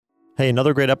Hey,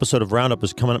 another great episode of Roundup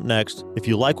is coming up next. If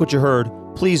you like what you heard,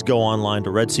 please go online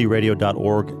to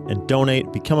redsearadio.org and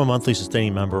donate, become a monthly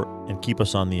sustaining member, and keep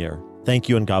us on the air. Thank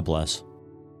you and God bless.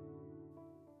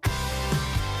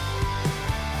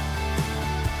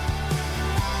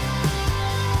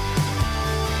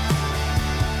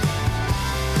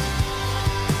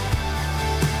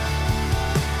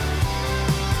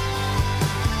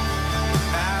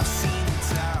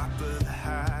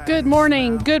 Good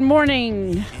morning. Good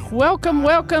morning.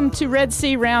 Welcome to Red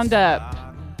Sea Roundup.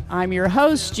 I'm your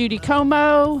host, Judy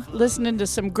Como, listening to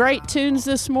some great tunes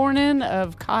this morning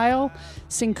of Kyle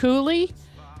Sincooley.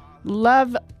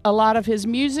 Love a lot of his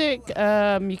music.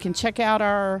 You can check out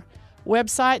our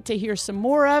website to hear some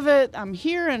more of it. I'm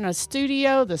here in a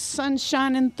studio. The sun's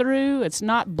shining through. It's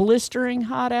not blistering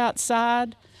hot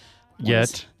outside.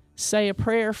 Yet. Say a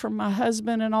prayer for my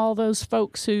husband and all those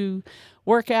folks who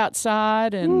work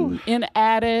outside and in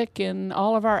attic and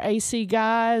all of our AC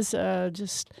guys.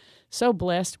 Just so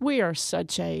blessed. We are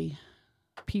such a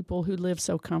people who live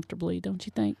so comfortably, don't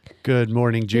you think? Good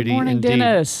morning, Judy. Good morning, Indeed.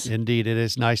 Dennis. Indeed, it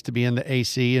is nice to be in the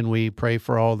AC, and we pray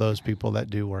for all those people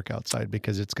that do work outside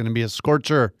because it's going to be a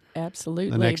scorcher Absolutely.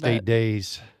 the next 8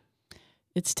 days.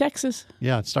 It's Texas.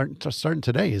 Yeah, it's starting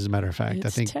today, as a matter of fact. It's I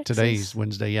think Texas. today's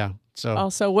Wednesday, yeah. So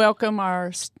Also, welcome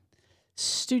our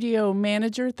studio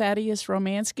manager, Thaddeus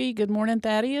Romansky. Good morning,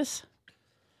 Thaddeus.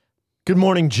 Good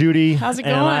morning, Judy. How's it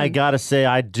And going? I got to say,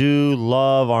 I do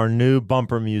love our new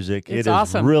bumper music. It's It is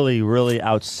awesome. really, really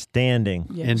outstanding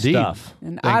Yeah. Indeed. stuff.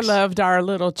 And Thanks. I loved our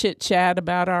little chit-chat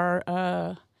about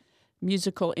our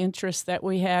musical interests that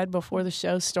we had before the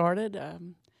show started.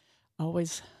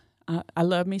 I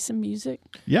love me some music.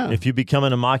 yeah. If you become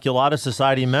an Immaculata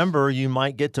Society member, you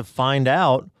might get to find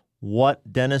out what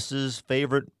Dennis's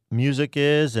favorite music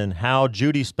is and how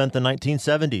Judy spent the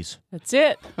 1970s. That's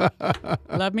it.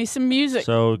 Love me some music.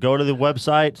 So go to the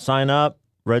website, sign up,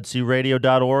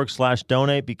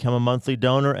 redsearadio.org/donate, become a monthly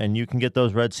donor, and you can get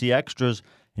those Red Sea extras,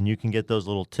 and you can get those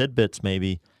little tidbits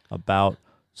maybe about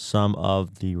some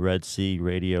of the Red Sea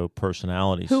radio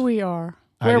personalities. Who we are,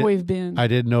 I where did- we've been, I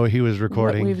didn't know he was what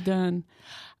recording. we've done.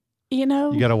 You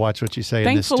know, You got to watch what you say in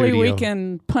the thankfully studio. we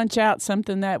can punch out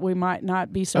something that we might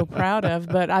not be so proud of,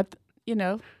 but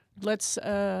let's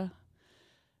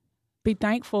be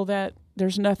thankful that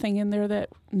there's nothing in there that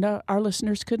our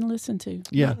listeners couldn't listen to.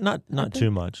 Yeah. Not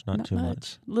too much, not too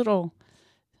much. Little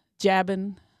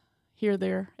jabbing here,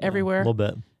 there, A everywhere. little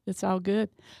bit. It's all good.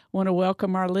 Want to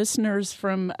welcome our listeners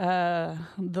from the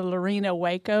Lorena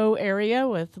Waco area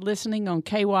with listening on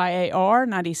KYAR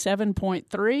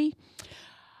 97.3.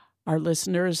 Our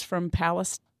listeners from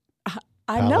Palestine.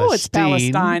 I know it's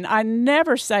Palestine. I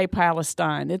never say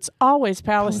Palestine. It's always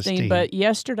Palestine. But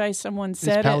yesterday someone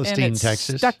said Palestine, it and it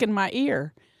Texas. stuck in my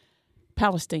ear.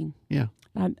 Palestine. Yeah.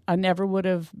 I never would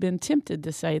have been tempted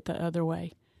to say it the other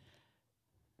way.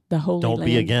 The Holy Don't Land.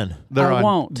 be again. I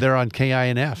won't. They're on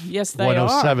KINF. Yes, they are.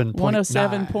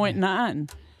 107.9.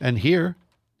 And here,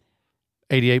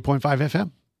 88.5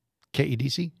 FM,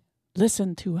 KEDC.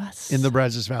 Listen to us. In the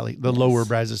Brazos Valley, the Yes. lower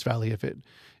Brazos Valley,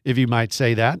 if you might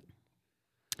say that.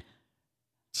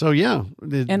 So yeah,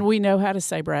 And we know how to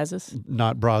say Brazos.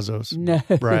 not Brazos, No.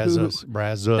 Brazos.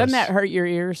 Doesn't that hurt your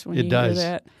ears when It you does.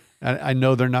 hear that? I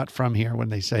know they're not from here when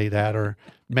they say that, or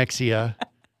Mexia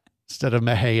instead of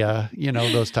Mejia,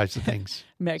 those types of things.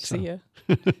 Mexia.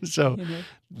 So You know.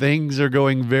 things are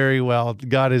going very well.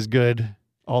 God is good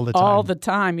all the time. All the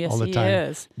time. Yes, All the he time.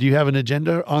 is. Do you have an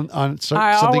agenda on I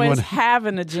something? always have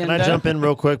an agenda. Can I jump in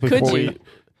real quick Could before you? we...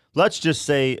 Let's just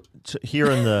say here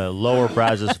in the lower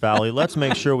Brazos Valley, let's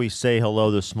make sure we say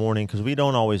hello this morning because we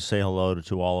don't always say hello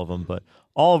to all of them, but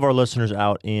all of our listeners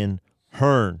out in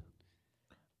Hearn,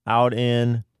 out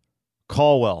in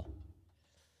Caldwell,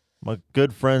 my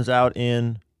good friends out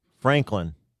in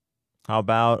Franklin. How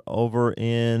about over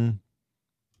in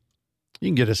You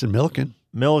can get us in Milliken.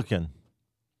 Milliken?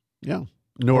 Yeah.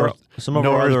 North Some of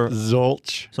our other,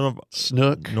 Zolch, some of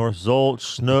Snook. North Zolch,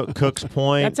 Snook, Cooks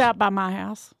Point, That's out by my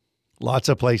house. Lots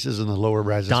of places in the lower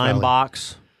Brazos Dime Valley.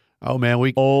 Box, Oh,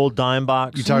 man. Old Dime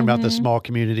Box. You talking about the small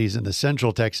communities in the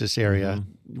central Texas area.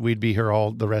 We'd be here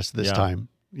all the rest of this Yeah. time.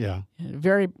 Yeah.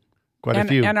 Very. Quite a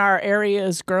few. And our area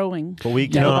is growing. But we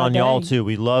day count by on y'all day. too.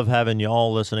 We love having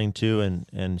y'all listening to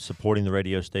and supporting the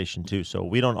radio station too. So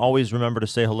we don't always remember to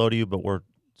say hello to you, but we're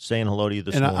saying hello to you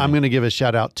this And morning. I'm going to give a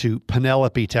shout out to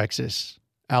Penelope, Texas,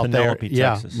 out Penelope,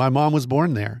 there. Texas. Yeah, my mom was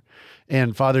born there.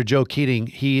 And Father Joe Keating,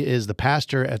 he is the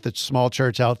pastor at the small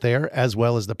church out there, as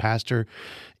well as the pastor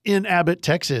in Abbott,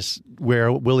 Texas,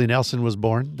 where Willie Nelson was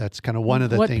born. That's kind of one of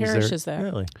the What things parish there. is that?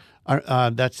 Really?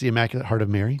 That's the Immaculate Heart of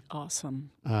Mary. Awesome.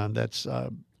 That's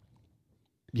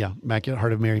Yeah, Immaculate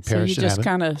Heart of Mary So Parish you in just Abbott.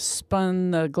 kind of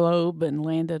spun the globe and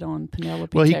landed on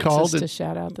Penelope, Well, he Texas called to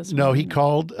shout out this No, morning. he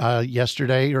called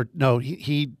yesterday, or no,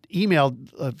 he emailed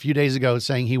a few days ago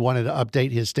saying he wanted to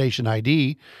update his station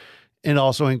ID and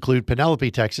also include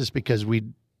Penelope, Texas, because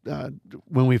when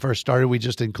we first started, we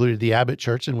just included the Abbott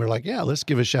Church, and we're like, yeah, let's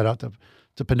give a shout out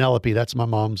to Penelope. That's my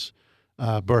mom's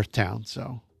birth town.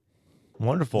 So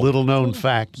Wonderful. little known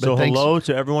fact. So thanks- hello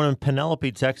to everyone in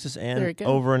Penelope, Texas, There you and go.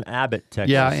 over in Abbott,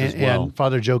 Texas Yeah, as well. and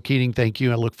Father Joe Keating, thank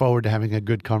you. I look forward to having a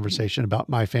good conversation about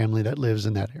my family that lives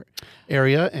in that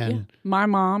area. And My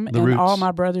mom and roots. all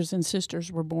my brothers and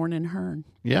sisters were born in Hearn.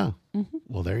 yeah,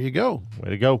 well, there you go.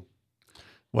 Way to go.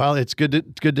 Well, it's good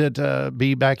to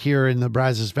be back here in the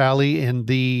Brazos Valley, and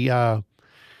the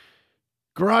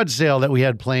garage sale that we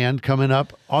had planned coming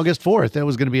up August 4th. That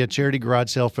was going to be a charity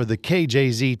garage sale for the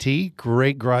KJZT.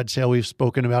 Great garage sale. We've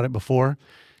spoken about it before.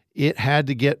 It had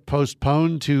to get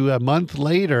postponed to a month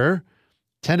later,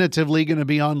 tentatively going to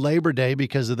be on Labor Day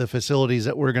because of the facilities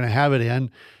that we're going to have it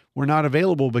in. We're not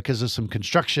available because of some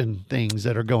construction things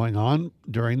that are going on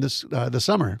during this the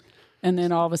summer. And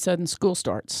then all of a sudden school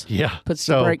starts. Yeah. Puts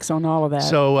the brakes on all of that.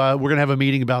 So we're going to have a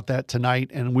meeting about that tonight,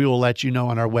 and we will let you know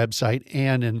on our website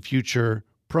and in future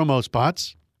promo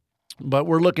spots. But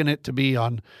we're looking at it to be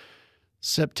on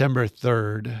September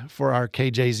 3rd for our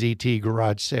KJZT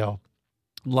garage sale.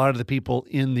 A lot of the people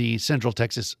in the Central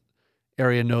Texas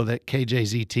area know that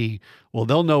KJZT, well,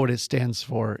 they'll know what it stands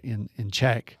for in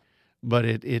Czech, but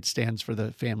it stands for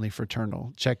the Family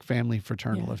Fraternal, Czech Family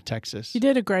Fraternal of Texas. You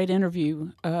did a great interview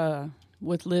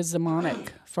with Liz Zamanek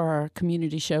for our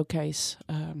community showcase.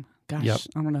 Gosh,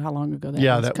 I don't know how long ago that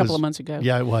was. A couple of months ago.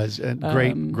 Yeah, it was.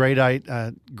 And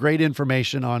great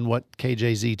information on what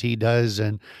KJZT does,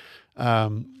 and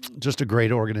just a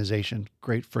great organization,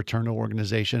 great fraternal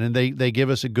organization. And they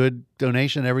give us a good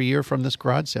donation every year from this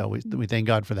garage sale. We thank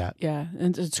God for that. Yeah,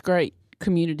 and it's a great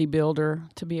community builder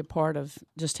to be a part of,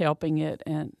 just helping it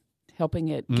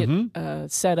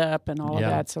get set up and all of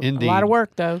that. So indeed. a lot of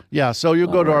work, though. Yeah, so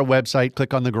you'll go to our website,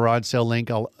 click on the garage sale link.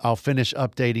 I'll finish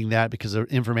updating that because the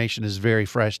information is very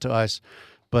fresh to us.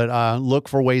 But look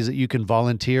for ways that you can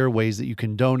volunteer, ways that you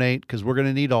can donate, because we're going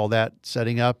to need all that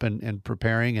setting up and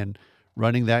preparing and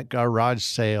running that garage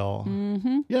sale.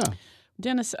 Mm-hmm. Yeah.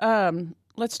 Dennis,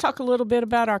 let's talk a little bit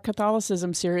about our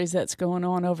Catholicism series that's going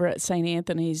on over at St.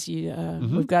 Anthony's.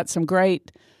 We've got some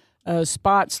great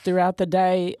spots throughout the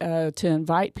day to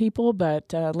invite people,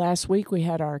 but last week we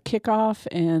had our kickoff,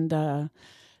 and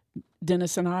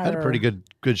Dennis and I had a pretty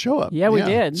good show up. Yeah, we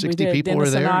did. 60 people Dennis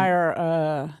were there. and I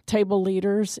are table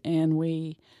leaders, and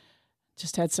we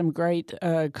just had some great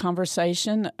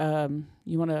conversation.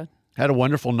 You want to? Had a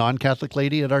wonderful non-Catholic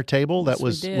lady at our table that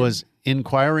was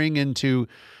inquiring into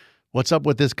what's up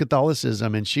with this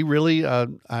Catholicism, and she really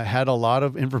had a lot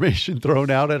of information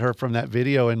thrown out at her from that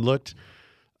video, and looked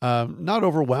not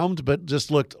overwhelmed, but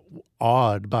just looked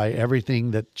awed by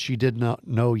everything that she did not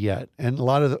know yet. And a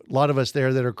lot of us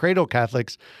there that are cradle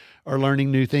Catholics are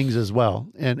learning new things as well.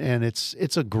 And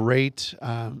it's a great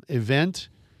event.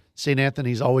 St.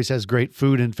 Anthony's always has great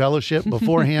food and fellowship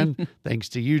beforehand, thanks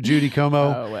to you, Judy Como.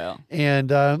 Oh, well. And,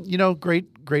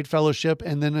 great fellowship,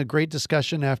 and then a great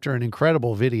discussion after an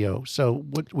incredible video. So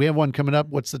we have one coming up.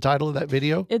 What's the title of that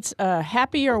video? It's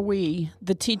Happy Are We,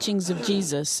 The Teachings of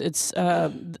Jesus. It's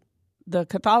the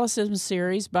Catholicism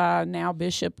series by now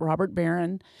Bishop Robert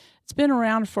Barron. It's been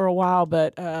around for a while,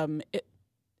 but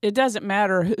it doesn't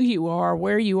matter who you are,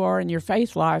 where you are in your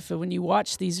faith life. When you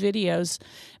watch these videos,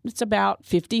 it's about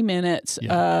 50 minutes.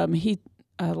 Yeah. He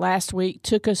last week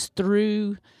took us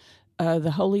through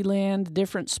the Holy Land,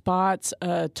 different spots,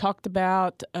 talked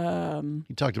about...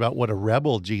 He talked about what a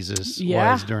rebel Jesus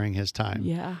was during his time.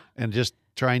 Yeah. And just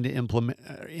trying to implement,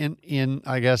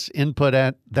 input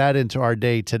that into our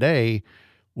day today.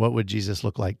 What would Jesus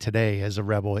look like today as a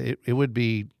rebel? It would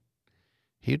be...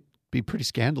 He'd be pretty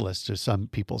scandalous to some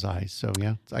people's eyes. So,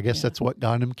 I guess that's what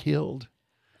got him killed,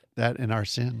 that and our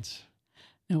sins.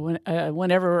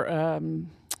 Whenever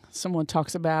someone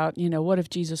talks about, what if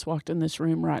Jesus walked in this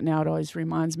room right now, it always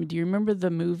reminds me, do you remember the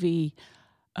movie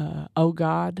Oh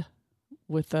God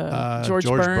with George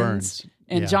Burns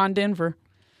and John Denver?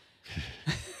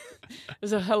 It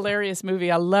was a hilarious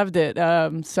movie. I loved it.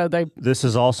 This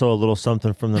is also a little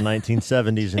something from the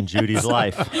 1970s in Judy's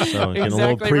life. So exactly a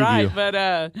little preview.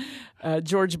 Right. But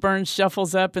George Burns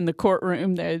shuffles up in the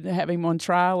courtroom. They have him on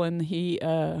trial, and he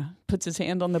puts his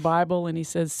hand on the Bible, and he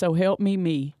says, "So help me,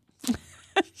 me."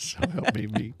 So help me,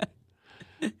 me.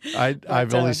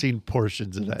 I've only seen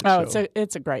portions of that show.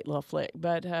 It's a great little flick.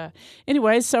 But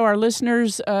anyway, so our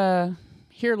listeners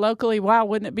here locally, wow,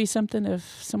 wouldn't it be something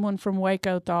if someone from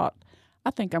Waco thought, I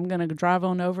think I'm going to drive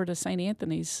on over to St.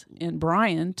 Anthony's in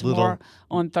Bryan tomorrow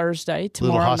on Thursday.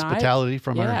 Tomorrow little night. Hospitality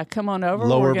from our come on over.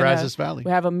 Lower Brazos Valley.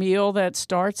 We have a meal that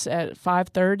starts at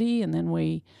 5:30, and then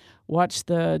we watch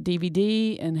the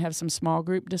DVD and have some small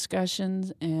group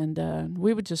discussions. And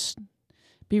we would just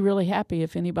be really happy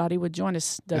if anybody would join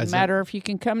us. Doesn't matter if you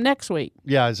can come next week.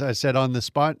 Yeah, as I said on the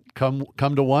spot, come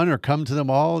to one or come to them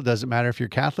all. It doesn't matter if you're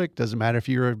Catholic. Doesn't matter if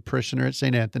you're a parishioner at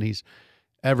St. Anthony's.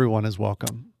 Everyone is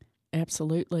welcome.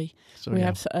 Absolutely. So, we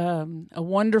have a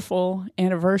wonderful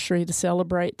anniversary to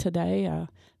celebrate today.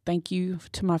 Thank you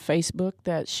to my Facebook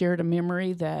that shared a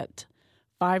memory that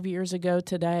 5 years ago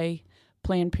today,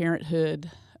 Planned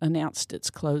Parenthood announced its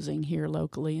closing here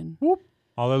locally. And whoop.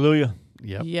 Hallelujah.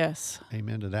 Yep. Yes.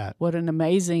 Amen to that. What an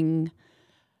amazing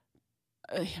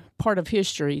part of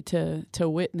history to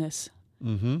witness.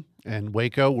 Mm-hmm. And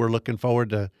Waco, we're looking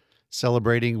forward to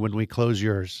celebrating when we close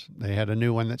yours. They had a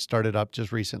new one that started up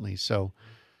just recently. So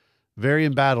very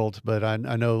embattled, but I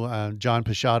know John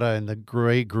Pashada and the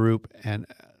great group and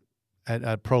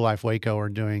at Pro-Life Waco are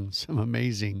doing some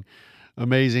amazing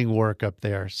work up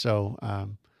there. So,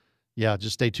 yeah,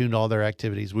 just stay tuned to all their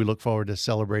activities. We look forward to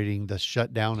celebrating the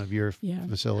shutdown of your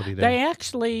facility there. They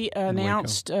actually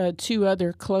announced 2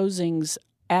 other closings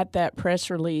at that press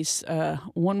release.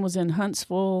 One was in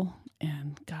Huntsville,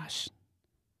 and gosh,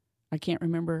 I can't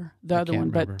remember the other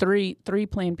one, but three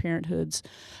Planned Parenthoods.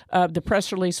 The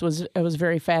press release was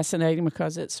very fascinating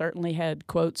because it certainly had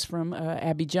quotes from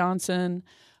Abby Johnson,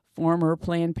 former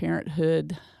Planned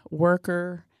Parenthood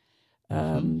worker,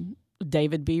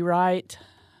 David B. Wright,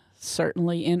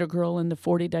 certainly integral in the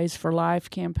 40 Days for Life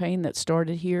campaign that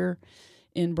started here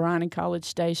in Bryan and College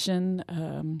Station.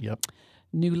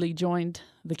 Newly joined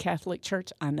the Catholic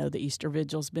Church. I know the Easter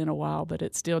Vigil's been a while, but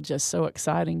it's still just so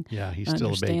exciting. Yeah, he's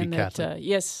still a baby Catholic.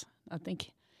 Yes, I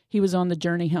think he was on the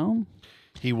journey home.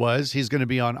 He was. He's going to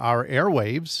be on our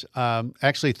airwaves.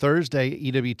 Actually, Thursday,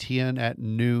 EWTN at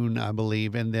noon, I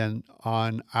believe, and then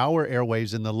on our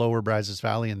airwaves in the Lower Brazos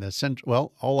Valley and the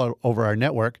central, all over our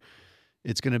network.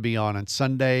 It's going to be on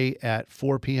Sunday at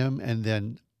 4 p.m. and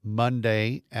then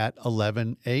Monday at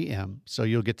 11 a.m. So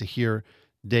you'll get to hear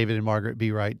David and Margaret B.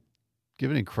 Wright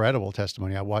give an incredible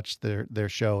testimony. I watched their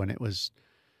show, and it was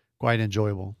quite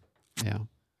enjoyable. Yeah.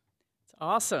 It's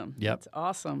awesome. Yep. It's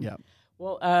awesome. Yep.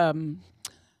 Well,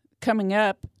 coming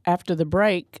up after the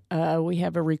break, we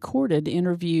have a recorded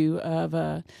interview of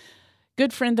a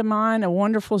good friend of mine, a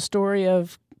wonderful story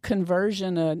of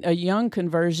conversion, a young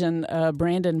conversion,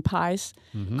 Brandon Pice,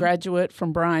 graduate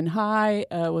from Bryan High,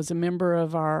 was a member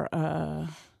of our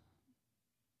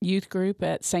youth group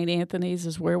at St. Anthony's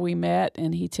is where we met,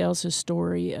 and he tells his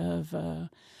story of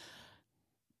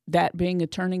that being a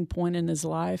turning point in his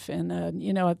life. And,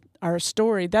 our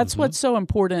story, that's what's so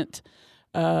important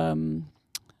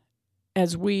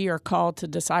as we are called to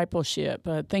discipleship.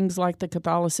 Things like the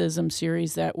Catholicism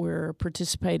series that we're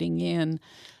participating in,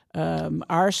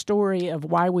 our story of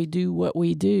why we do what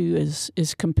we do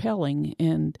is compelling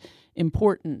and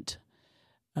important.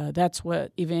 That's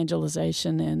what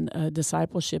evangelization and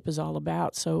discipleship is all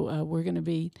about. So we're going to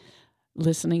be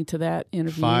listening to that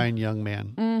interview. Fine young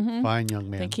man. Mm-hmm. Fine young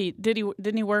man. I think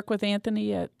didn't he work with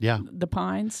Anthony at the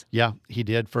Pines? Yeah, he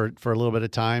did for a little bit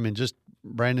of time, and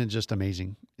Brandon's just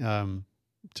amazing.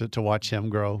 To watch him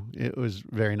grow, it was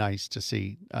very nice to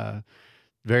see.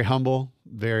 Very humble,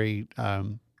 very.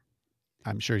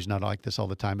 I'm sure he's not like this all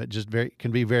the time, but just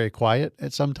can be very quiet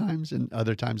at sometimes, and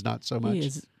other times not so much. He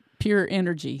is pure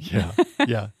energy.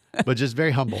 Yeah. But just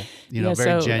very humble,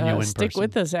 very genuine stick person.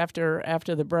 with us after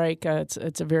the break.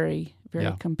 It's a very,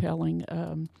 very compelling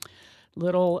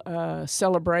little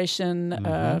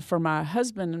celebration for my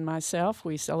husband and myself.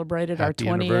 We celebrated Happy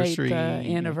our 28th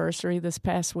anniversary this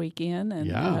past weekend.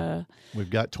 And we've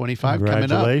got 25 coming up.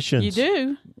 Congratulations. You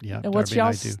do? Yeah, and what's Darby and I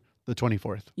y'all's? do. The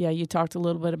 24th. Yeah, you talked a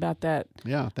little bit about that.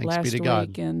 Yeah, thanks last be to God.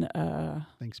 Week, and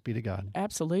thanks be to God.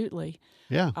 Absolutely.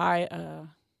 Yeah, I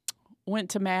went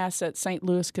to Mass at St.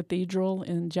 Louis Cathedral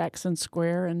in Jackson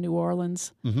Square in New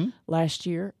Orleans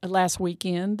last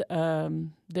weekend.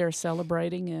 They're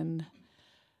celebrating, and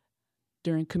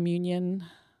during communion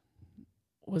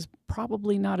was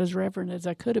probably not as reverent as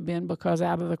I could have been, because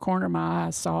out of the corner of my eye I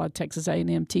saw a Texas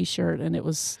A&M T-shirt, and it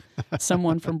was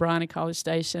someone from Bryan and College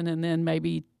Station, and then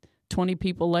maybe 20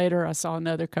 people later I saw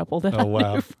another couple that I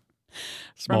knew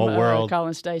Small from world.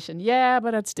 College Station. Yeah,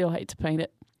 but I'd still hate to paint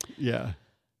it. Yeah.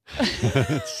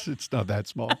 it's not that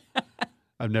small.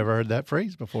 I've never heard that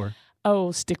phrase before.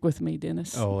 Oh, stick with me,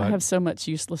 Dennis. I have so much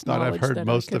useless knowledge. I've heard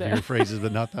most of your phrases,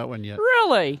 but not that one yet.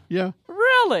 Really? Yeah.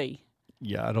 Really?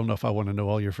 Yeah, I don't know if I want to know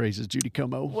all your phrases, Judy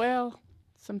Como. Well,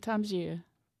 sometimes you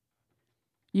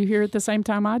you hear at the same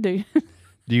time I do.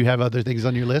 Do you have other things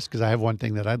on your list? Because I have one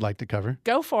thing that I'd like to cover.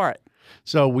 Go for it.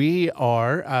 So we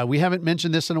haven't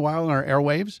mentioned this in a while in our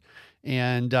airwaves,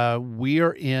 and we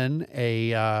are in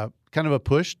a kind of a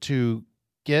push to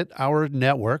get our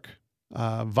network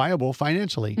viable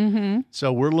financially. Mm-hmm.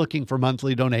 So we're looking for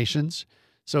monthly donations.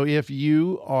 So if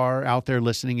you are out there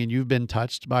listening and you've been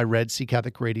touched by Red Sea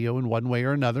Catholic Radio in one way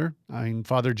or another, I mean,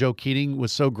 Father Joe Keating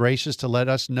was so gracious to let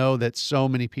us know that so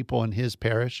many people in his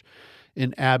parish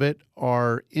in Abbott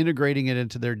are integrating it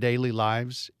into their daily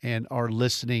lives and are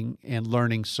listening and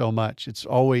learning so much. It's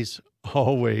always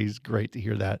great to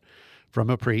hear that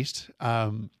from a priest,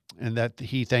 and that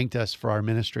he thanked us for our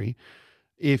ministry.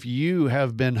 If you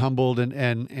have been humbled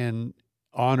and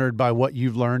honored by what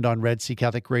you've learned on Red Sea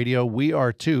Catholic Radio, we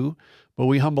are too, but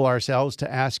we humble ourselves to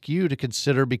ask you to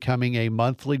consider becoming a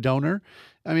monthly donor.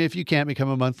 I mean, if you can't become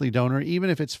a monthly donor, even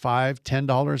if it's $5,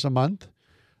 $10 a month,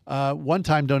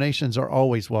 one-time donations are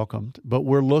always welcomed, but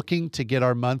we're looking to get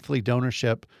our monthly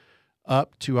donorship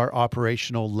up to our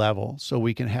operational level so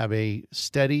we can have a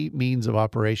steady means of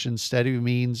operation, steady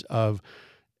means of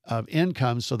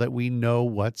income so that we know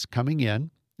what's coming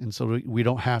in. And so we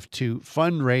don't have to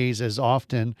fundraise as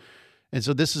often. And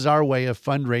so this is our way of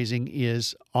fundraising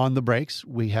is on the breaks.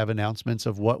 We have announcements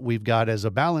of what we've got as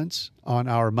a balance on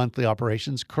our monthly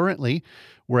operations. Currently,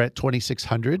 we're at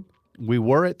 $2,600. We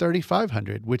were at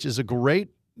 $3,500, which is a great,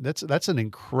 that's an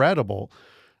incredible,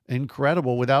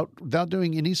 without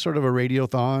doing any sort of a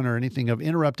radiothon or anything of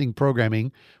interrupting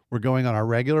programming. We're going on our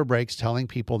regular breaks telling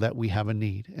people that we have a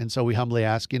need. And so we humbly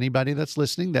ask anybody that's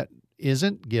listening that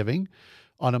isn't giving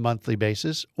on a monthly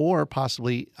basis or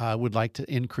possibly would like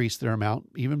to increase their amount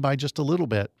even by just a little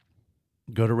bit,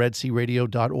 go to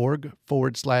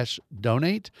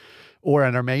redsearadio.org/donate, or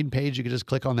on our main page, you can just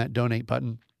click on that donate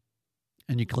button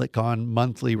and you click on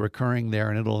monthly recurring there,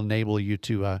 and it'll enable you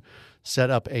to set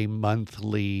up a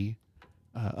monthly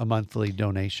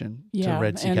donation to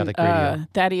Red Sea Catholic Radio.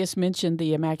 Thaddeus mentioned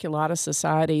the Immaculata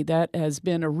Society. That has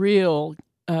been a real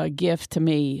gift to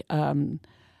me.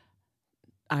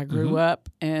 I grew up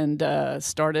and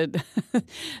started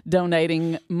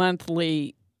donating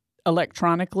monthly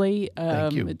electronically.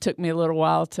 Thank you. It took me a little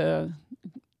while to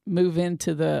move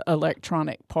into the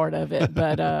electronic part of it,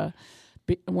 but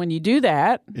when you do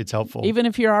that, it's helpful. Even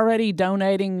if you're already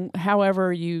donating,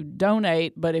 however you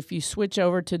donate, but if you switch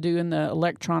over to doing the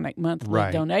electronic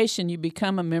monthly donation, you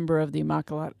become a member of the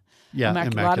Immaculata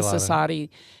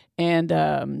Society, and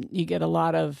you get a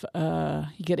lot of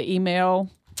you get an email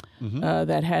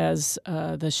that has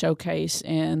the showcase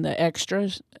and the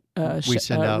extras. We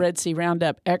send out Red Sea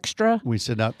Roundup Extra. We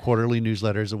send out quarterly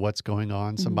newsletters of what's going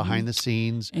on, some behind the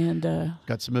scenes, and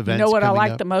got some events. You know what I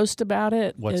like up. the most about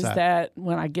it What's is that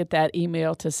when I get that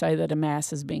email to say that a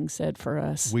mass is being said for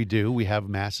us. We do. We have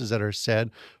masses that are said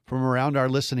from around our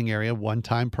listening area one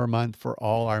time per month for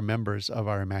all our members of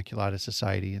our Immaculata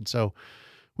Society, and so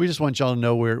we just want y'all to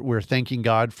know we're thanking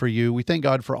God for you. We thank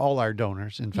God for all our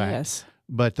donors, in fact. Yes.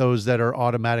 But those that are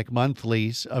automatic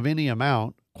monthlies of any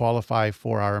amount qualify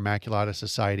for our Immaculata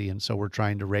Society. And so we're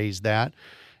trying to raise that.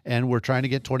 And we're trying to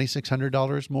get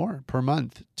 $2,600 more per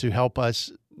month to help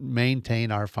us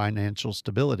maintain our financial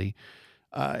stability.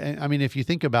 I mean, if you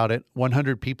think about it,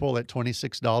 100 people at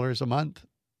 $26 a month,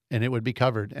 and it would be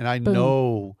covered. And I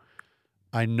know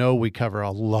we cover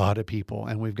a lot of people.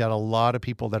 And we've got a lot of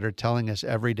people that are telling us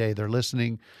every day they're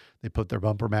listening. They put their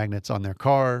bumper magnets on their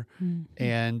car,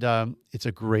 and it's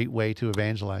a great way to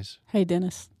evangelize. Hey,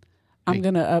 Dennis, I'm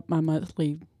going to up my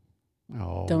monthly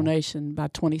donation by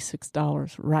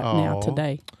 $26 now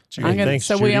today.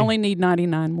 We only need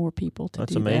 99 more people to do that.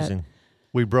 That's amazing.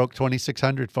 We broke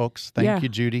 2,600, folks. Thank you,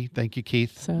 Judy. Thank you,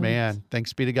 Keith. So, man,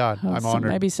 thanks be to God. I'm honored.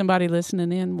 Maybe somebody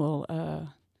listening in will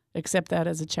accept that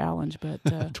as a challenge, but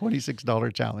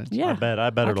 $26 challenge. Yeah, I bet it'll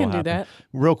happen. I can do that.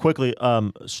 Real quickly,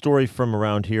 story from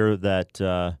around here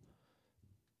that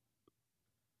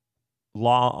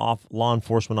law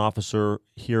enforcement officer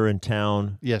here in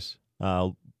town. Yes.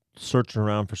 Searching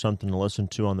around for something to listen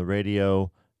to on the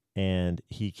radio, and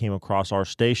he came across our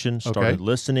station. Started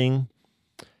listening.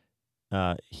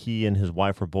 He and his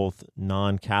wife were both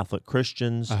non-Catholic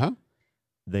Christians.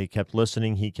 They kept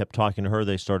listening. He kept talking to her.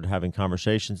 They started having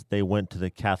conversations. They went to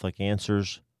the Catholic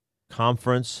Answers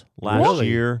conference last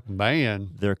year.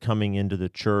 Man. They're coming into the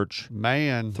church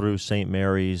through St.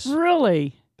 Mary's.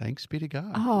 Really? Thanks be to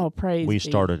God. Oh, praise We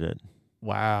started it.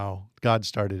 Wow. God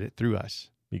started it through us.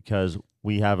 Because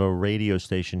we have a radio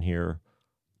station here,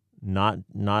 not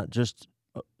just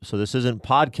so this isn't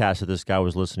podcast that this guy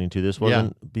was listening to. This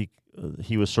wasn't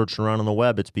he was searching around on the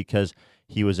web. It's because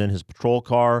he was in his patrol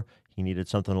car. He needed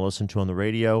something to listen to on the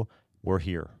radio, we're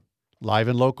here. Live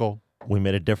and local. We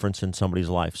made a difference in somebody's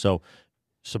life. So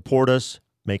support us,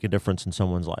 make a difference in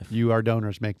someone's life. You, our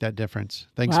donors, make that difference.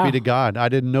 Thanks be to God. I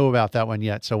didn't know about that one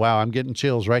yet. So, wow, I'm getting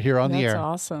chills right here on the air. That's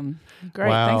awesome. Great.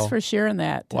 Wow. Thanks for sharing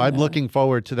that. Well, I'm looking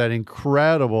forward to that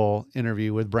incredible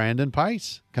interview with Brandon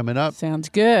Pice coming up. Sounds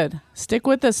good. Stick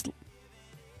with us.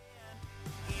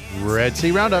 Red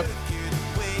Sea Roundup.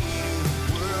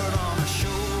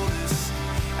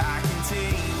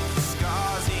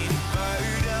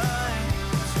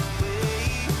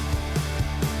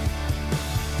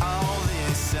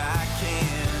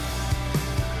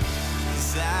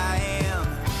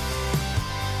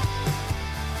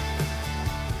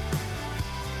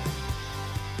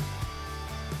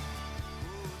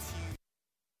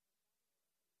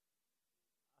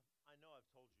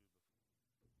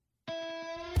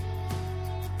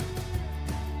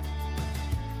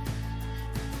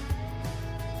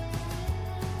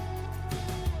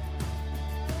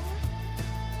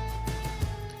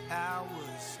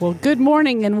 Well, good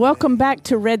morning and welcome back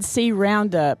to Red Sea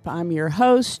Roundup. I'm your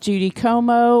host, Judy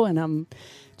Como, and I'm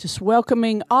just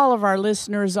welcoming all of our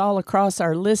listeners all across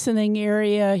our listening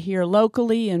area here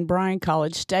locally in Bryan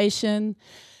College Station,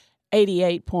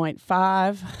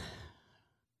 88.5.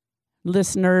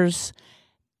 Listeners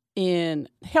in,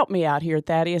 help me out here,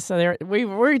 Thaddeus. So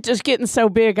we're just getting so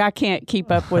big, I can't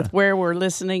keep up with where we're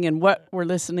listening and what we're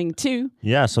listening to.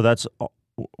 Yeah, so that's...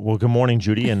 Well, good morning,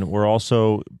 Judy, and we're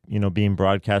also, being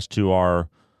broadcast to our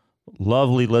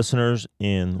lovely listeners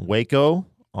in Waco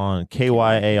on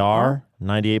KYAR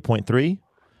 98.3,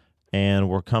 and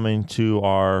we're coming to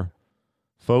our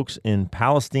folks in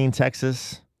Palestine,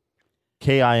 Texas,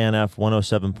 KINF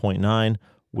 107.9.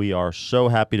 We are so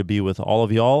happy to be with all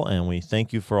of y'all, and we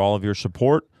thank you for all of your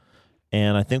support,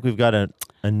 and I think we've got a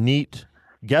neat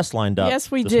guest lined up. Yes,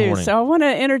 we do. Morning. So I want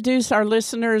to introduce our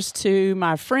listeners to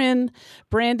my friend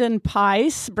Brandon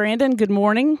Pice. Brandon, good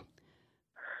morning.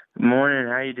 Good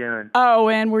morning. How you doing? Oh,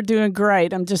 and we're doing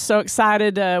great. I'm just so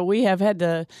excited. We have had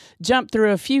to jump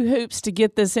through a few hoops to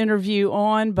get this interview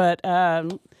on, but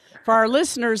for our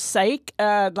listeners' sake,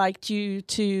 I'd like you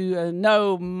to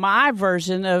know my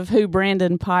version of who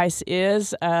Brandon Pice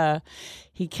is. I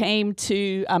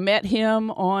met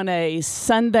him on a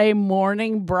Sunday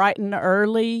morning, bright and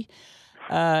early,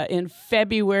 in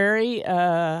February.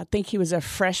 I think he was a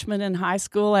freshman in high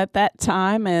school at that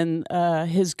time, and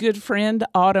his good friend,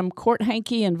 Autumn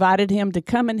Courthanke, invited him to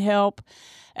come and help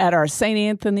at our St.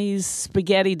 Anthony's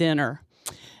spaghetti dinner.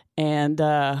 And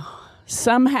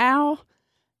somehow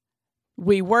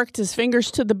we worked his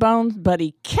fingers to the bone, but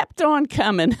he kept on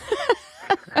coming.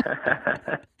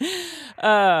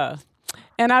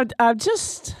 And I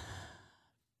just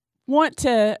want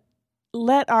to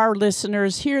let our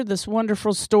listeners hear this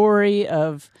wonderful story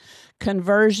of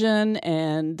conversion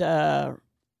and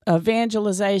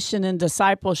evangelization and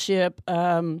discipleship.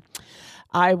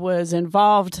 I was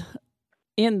involved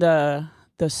in the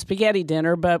spaghetti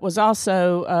dinner, but was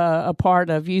also a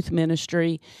part of youth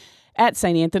ministry at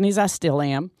St. Anthony's. I still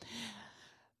am.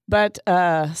 But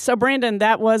so, Brandon,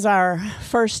 that was our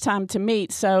first time to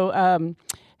meet. So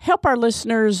help our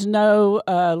listeners know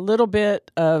a little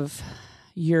bit of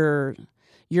your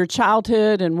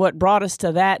childhood and what brought us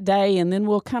to that day, and then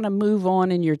we'll kind of move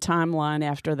on in your timeline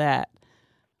after that.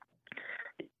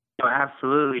 Oh,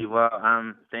 absolutely.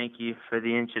 Well, thank you for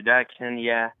the introduction.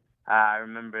 Yeah, I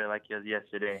remember it like it was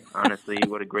yesterday. Honestly,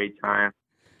 what a great time.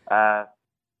 But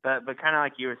kind of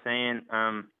like you were saying,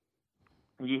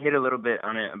 you hit a little bit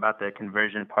on it about the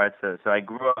conversion part. So I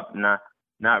grew up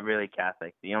not really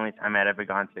Catholic. The only time I'd ever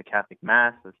gone to a Catholic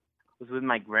mass was with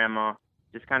my grandma.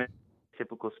 Just kind of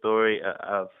typical story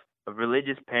of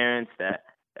religious parents that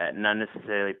not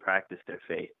necessarily practice their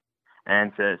faith.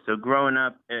 And so growing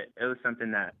up, it was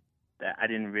something that I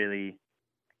didn't really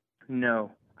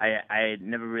know. I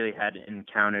never really had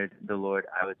encountered the Lord,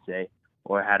 I would say,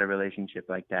 or had a relationship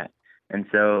like that. And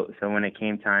so when it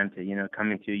came time to,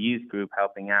 coming to a youth group,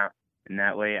 helping out in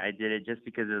that way, I did it just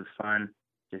because it was fun,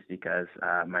 just because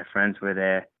my friends were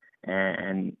there.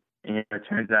 And it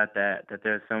turns out that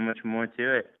there's so much more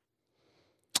to it.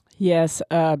 Yes.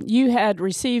 You had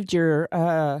received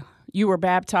you were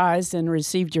baptized and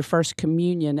received your first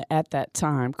communion at that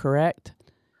time, correct?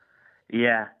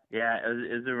 Yeah.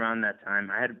 It was around that time.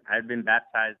 I had been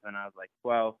baptized when I was like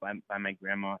 12 by my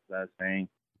grandma. So I was saying,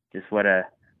 just what a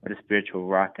spiritual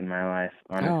rock in my life,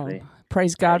 honestly. Oh,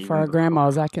 praise God for our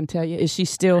grandmas, I can tell you. Is she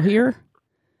still here?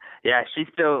 Yeah, she's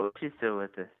still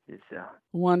with us.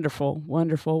 Wonderful.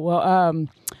 Well,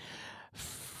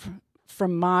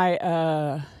 from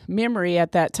my memory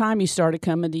at that time, you started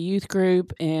coming to youth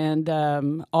group, and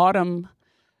Autumn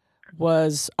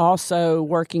was also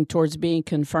working towards being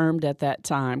confirmed at that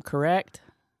time, correct?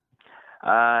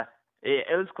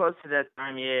 It was close to that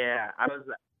time. Yeah, I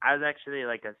was actually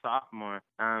like a sophomore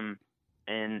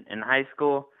in high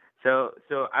school. So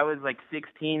I was like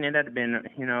 16. It had been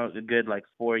a good like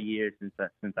 4 years since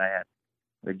I had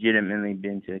legitimately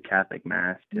been to a Catholic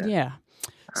mass.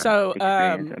 So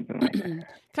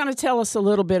kind of tell us a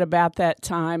little bit about that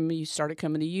time you started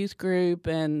coming to youth group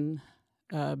and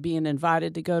being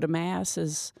invited to go to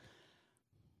masses.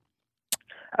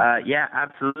 Yeah,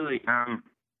 absolutely.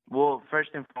 Well,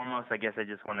 first and foremost, I guess I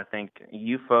just want to thank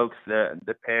you folks,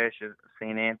 the parish of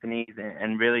St. Anthony's,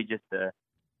 and really just the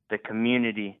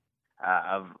community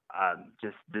of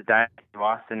just the Diocese of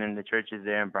Austin and the churches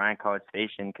there in Bryan College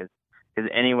Station, because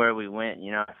anywhere we went,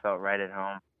 I felt right at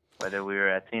home, whether we were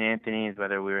at St. Anthony's,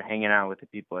 whether we were hanging out with the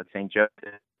people at St.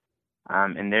 Joseph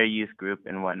and their youth group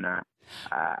and whatnot.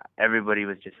 Everybody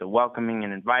was just so welcoming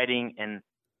and inviting, and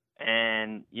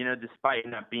despite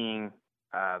not being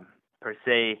per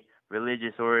se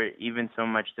religious or even so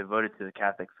much devoted to the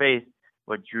Catholic faith,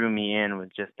 what drew me in was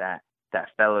just that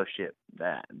fellowship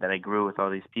that I grew with all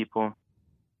these people,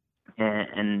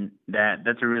 and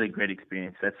that's a really great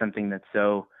experience. That's something that's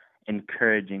so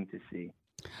encouraging to see.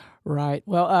 Right.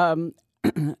 Well,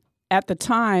 at the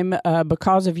time,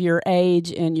 because of your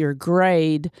age and your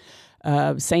grade,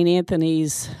 St.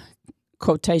 Anthony's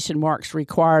quotation marks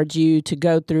required you to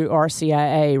go through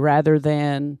RCIA rather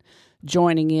than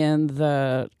joining in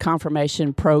the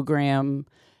confirmation program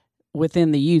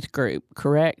within the youth group,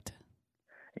 correct?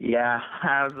 Yeah,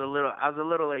 I was a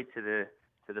little late to the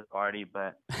party,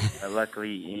 but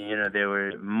luckily, they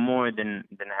were more than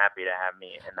happy to have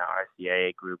me in the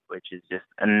RCIA group, which is just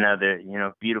another,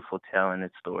 beautiful tale in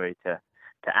its story to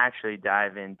actually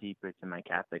dive in deeper to my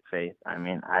Catholic faith. I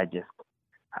mean, I just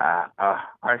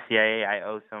RCIA, I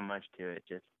owe so much to it.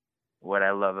 Just what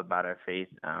I love about our faith,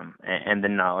 and the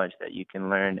knowledge that you can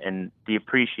learn and the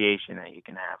appreciation that you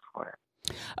can have for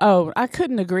it. Oh, I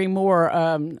couldn't agree more.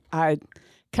 I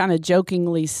kind of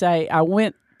jokingly say I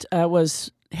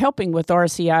was helping with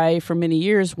RCIA for many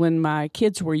years when my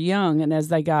kids were young, and as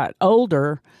they got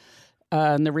older,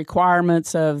 and the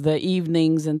requirements of the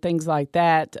evenings and things like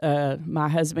that, my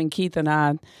husband Keith and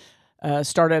I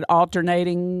started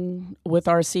alternating with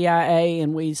RCIA,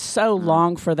 and we so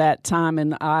long for that time.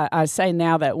 And I say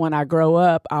now that when I grow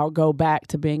up, I'll go back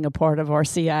to being a part of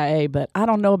RCIA, but I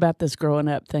don't know about this growing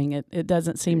up thing. It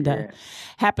doesn't seem to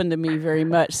happen to me very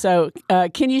much. So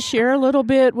can you share a little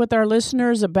bit with our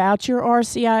listeners about your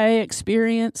RCIA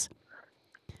experience?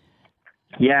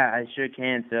 Yeah, I sure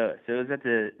can. So it was at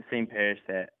the same parish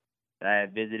that I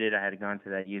had visited. I had gone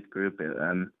to that youth group at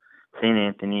St.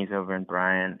 Anthony's over in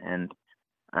Bryan, and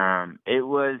it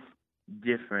was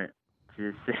different,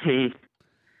 to say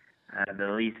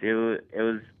the least. It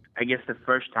was, I guess, the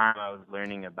first time I was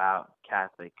learning about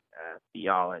Catholic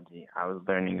theology. I was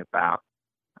learning about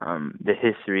the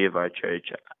history of our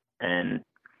church and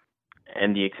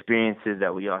the experiences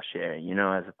that we all share,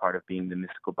 as a part of being the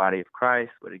mystical body of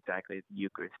Christ, what exactly the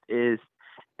Eucharist is.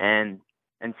 And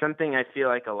something I feel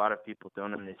like a lot of people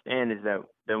don't understand is that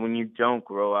when you don't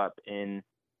grow up in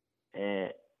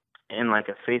like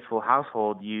a faithful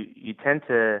household, you tend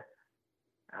to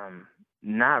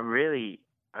not really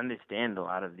understand a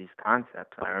lot of these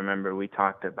concepts. I remember we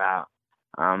talked about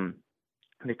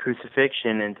the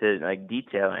crucifixion into like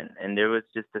detail, and there was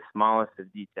just the smallest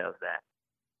of details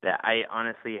that I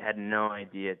honestly had no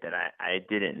idea that I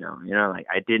didn't know. Like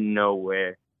I didn't know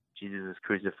where Jesus was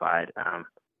crucified.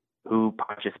 Who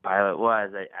Pontius Pilate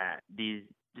was. These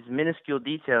minuscule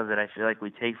details that I feel like we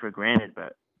take for granted,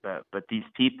 but these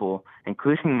people,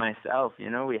 including myself,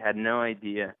 we had no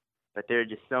idea. But they're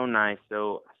just so nice,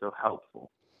 so helpful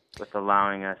with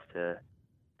allowing us to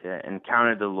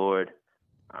encounter the Lord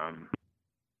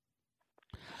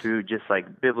through just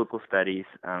like biblical studies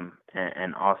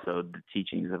and also the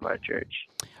teachings of our church.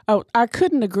 Oh, I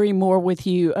couldn't agree more with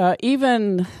you.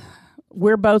 Even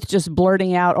we're both just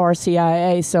blurting out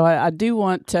RCIA, so I do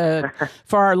want to,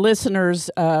 for our listeners,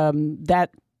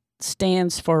 that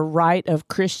stands for Rite of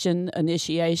Christian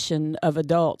Initiation of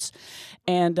Adults.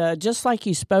 And just like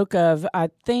you spoke of, I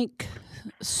think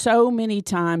so many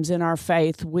times in our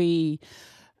faith we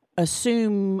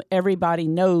assume everybody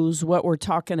knows what we're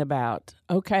talking about.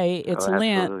 Okay, it's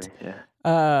Lent.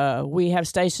 Yeah. We have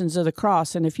Stations of the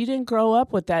Cross. And if you didn't grow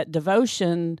up with that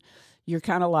devotion, you're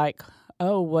kind of like,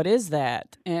 oh, what is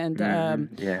that? And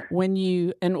when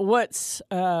you, and what's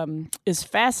is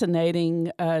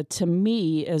fascinating to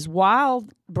me is while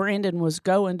Brandon was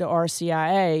going to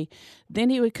RCIA, then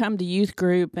he would come to youth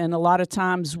group, and a lot of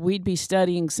times we'd be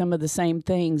studying some of the same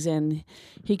things, and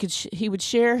he would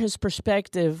share his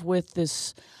perspective with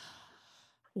this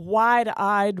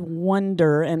wide-eyed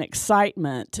wonder and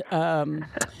excitement, and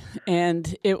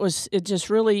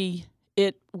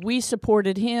we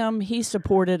supported him, he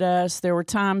supported us. There were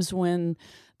times when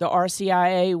the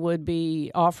RCIA would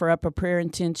offer up a prayer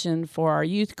intention for our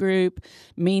youth group.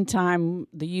 Meantime,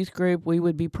 the youth group, we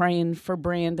would be praying for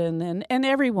Brandon and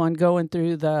everyone going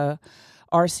through the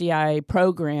RCIA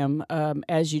program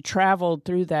as you traveled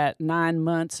through that 9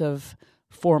 months of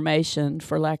formation,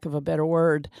 for lack of a better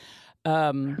word.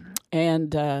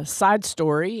 Side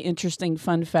story, interesting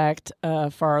fun fact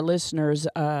for our listeners,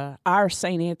 our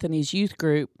St. Anthony's youth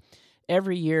group,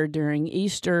 every year during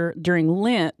Easter, during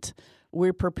Lent,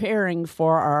 we're preparing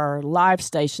for our live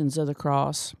Stations of the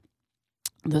Cross.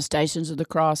 The Stations of the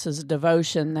Cross is a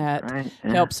devotion that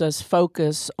helps us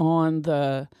focus on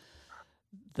the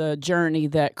journey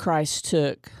that Christ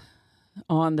took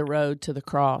on the road to the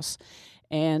cross.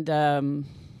 And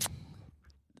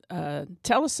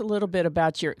tell us a little bit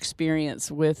about your experience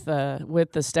with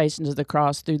the Stations of the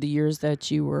Cross through the years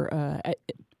that you were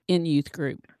in youth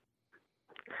group.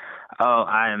 Oh,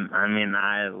 I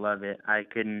love it. I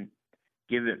couldn't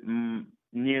give it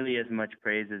nearly as much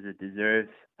praise as it deserves.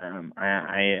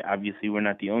 I obviously, we're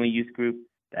not the only youth group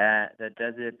that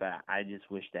does it, but I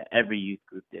just wish that every youth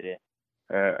group did it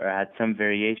or had some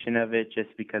variation of it, just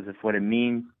because of what it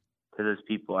means to those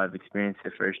people. I've experienced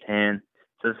it firsthand.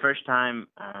 So the first time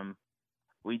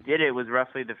we did it was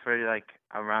roughly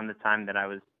around the time that I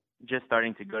was just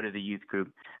starting to go to the youth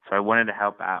group. So I wanted to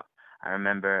help out. I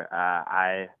remember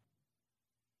I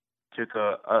took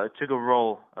a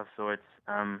role of sorts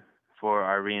for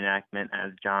our reenactment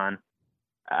as John.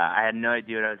 I had no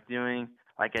idea what I was doing.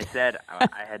 Like I said,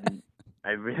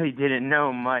 I really didn't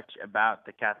know much about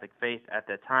the Catholic faith at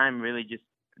the time. Really, just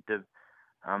the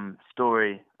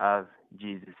story of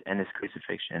Jesus and his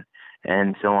crucifixion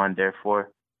and so on. Therefore,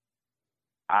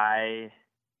 I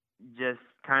just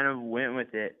kind of went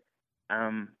with it.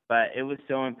 But it was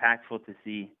so impactful to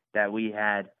see that we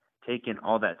had taken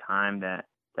all that time, that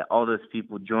all those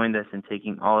people joined us in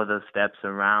taking all of those steps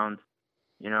around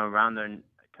their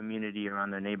community, around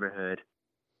their neighborhood,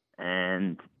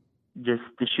 and just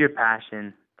the sheer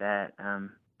passion that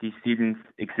these students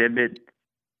exhibit,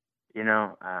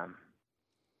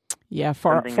 Yeah,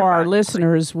 for our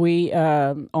listeners, we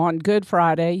on Good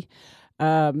Friday,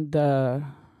 the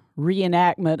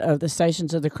reenactment of the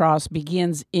Stations of the Cross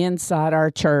begins inside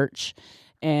our church,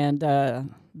 and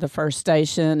the first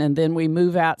station, and then we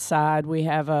move outside. We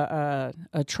have a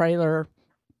trailer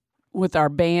with our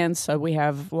band, so we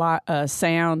have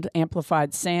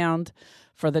amplified sound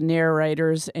for the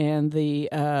narrators, and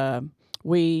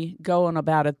we go on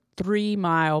about a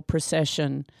 3-mile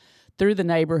procession through the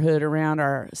neighborhood around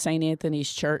our St.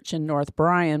 Anthony's Church in North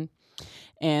Bryan,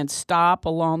 and stop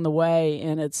along the way.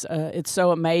 And it's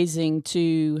so amazing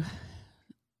to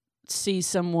see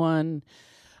someone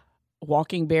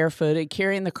walking barefooted,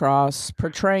 carrying the cross,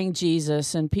 portraying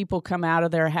Jesus, and people come out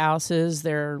of their houses.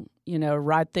 They're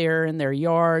right there in their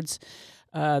yards.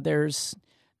 There's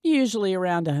usually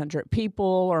around 100 people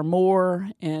or more,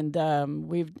 and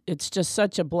it's just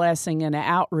such a blessing and an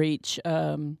outreach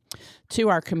to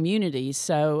our community.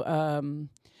 So,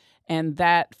 and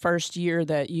that first year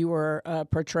that you were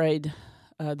portrayed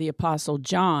the Apostle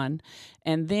John,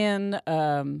 and then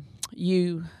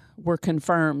you were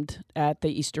confirmed at the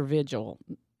Easter Vigil,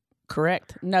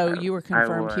 correct? No, you were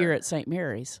confirmed here at St.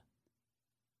 Mary's.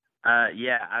 I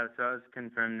was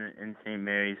confirmed in St.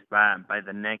 Mary's by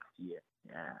the next year.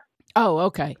 Yeah. Oh,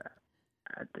 okay.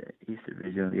 At the Easter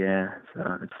Vigil, yeah.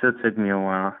 So it still took me a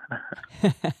while.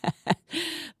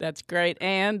 That's great.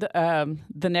 And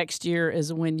the next year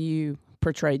is when you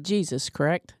portrayed Jesus,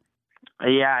 correct?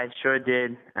 Yeah, I sure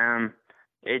did.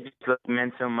 It just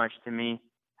meant so much to me,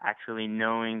 actually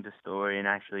knowing the story and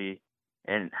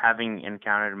having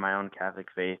encountered my own Catholic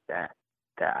faith, that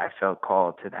I felt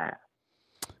called to that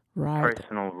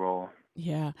personal role.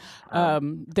 Yeah.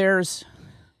 There's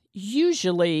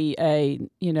usually a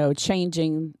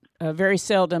changing. Very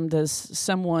seldom does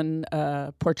someone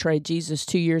portray Jesus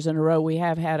 2 years in a row. We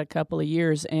have had a couple of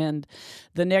years, and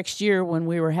the next year when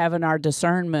we were having our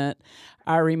discernment,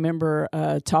 I remember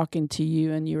talking to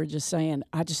you, and you were just saying,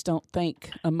 I just don't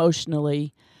think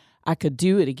emotionally I could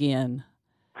do it again.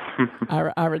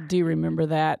 I do remember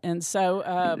that. And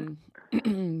so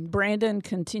Brandon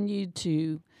continued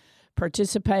to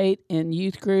participate in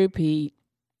youth group. He,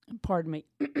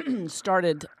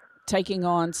 started taking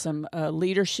on some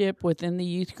leadership within the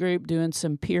youth group, doing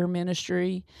some peer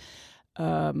ministry,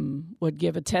 would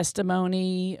give a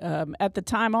testimony. At the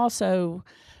time also,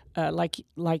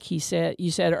 like he said,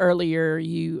 you said earlier,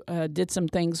 you did some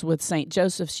things with St.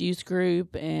 Joseph's Youth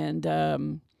Group,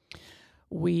 and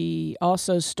we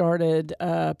also started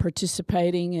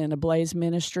participating in Ablaze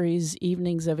Ministries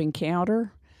Evenings of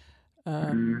Encounter.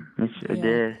 I sure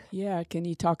did. Yeah, can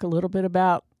you talk a little bit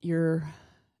about your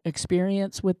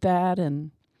experience with that?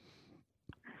 And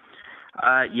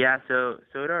so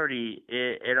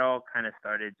it all kind of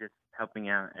started just helping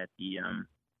out at the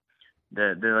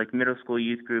like middle school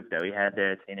youth group that we had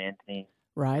there at St. Anthony,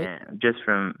 right? And just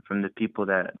from the people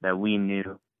that we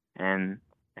knew and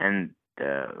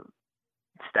the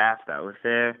staff that was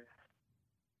there,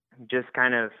 just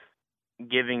kind of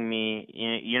giving me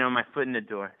my foot in the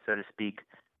door, so to speak,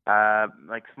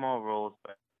 like small roles,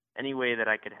 but any way that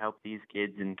I could help these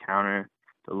kids encounter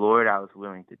the Lord, I was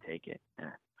willing to take it.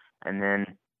 And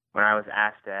then when I was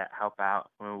asked to help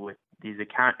out with these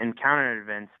encounter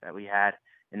events that we had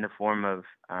in the form of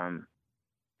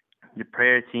the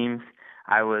prayer teams,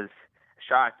 I was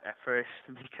shocked at first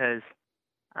because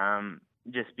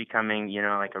just becoming,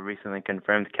 like a recently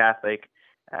confirmed Catholic,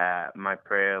 my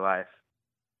prayer life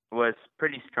was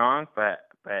pretty strong, but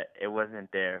it wasn't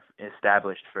there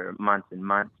established for months and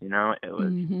months. It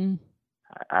was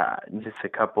just a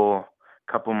couple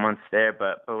months there.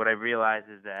 But what I realized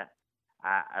is that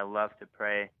I love to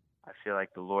pray. I feel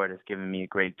like the Lord has given me a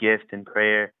great gift in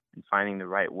prayer and finding the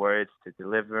right words to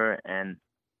deliver, and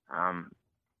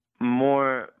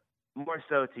more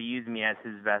so to use me as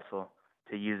His vessel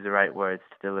to use the right words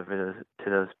to deliver to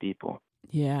those people.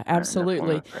 Yeah,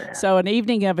 absolutely. So an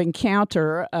evening of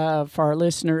encounter for our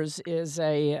listeners is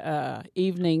a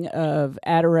evening of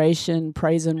adoration,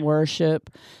 praise, and worship,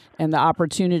 and the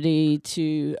opportunity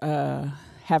to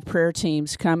have prayer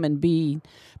teams come and be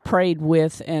prayed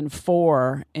with and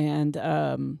for.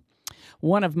 And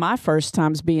one of my first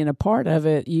times being a part of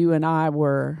it, you and I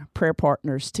were prayer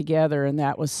partners together, and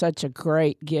that was such a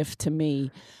great gift to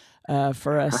me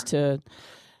for us to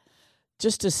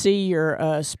see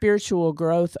your spiritual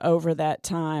growth over that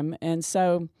time. And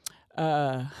so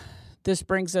this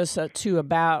brings us to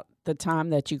about the time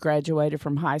that you graduated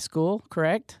from high school,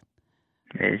 correct?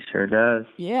 It sure does.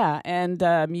 Yeah, and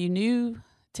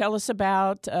tell us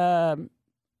about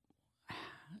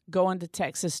going to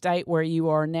Texas State where you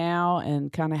are now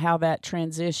and kind of how that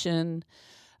transition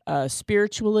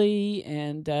spiritually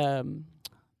and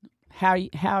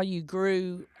how you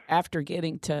grew after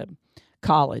getting to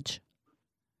college.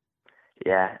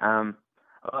 Yeah.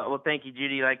 Well, thank you,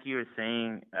 Judy. Like you were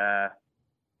saying,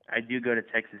 I do go to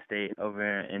Texas State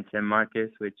over in San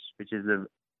Marcos, which is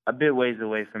a bit ways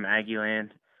away from Aggieland.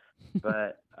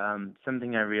 But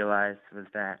something I realized was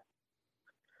that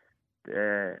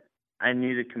I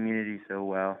knew the community so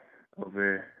well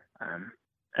over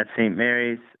at St.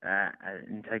 Mary's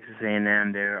in Texas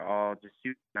A&M. They're all just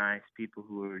super nice people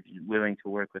who were willing to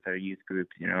work with our youth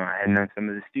groups. I had known some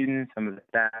of the students, some of the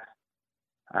staff.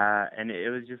 And it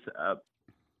was just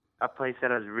a place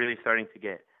that I was really starting to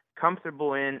get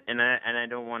comfortable in, and I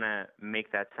don't want to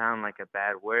make that sound like a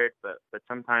bad word, but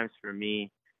sometimes for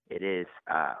me it is,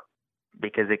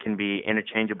 because it can be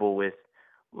interchangeable with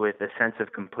a sense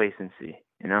of complacency,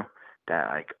 that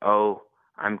like, oh,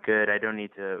 I'm good, I don't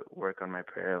need to work on my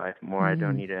prayer life more, I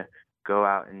don't need to go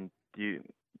out and do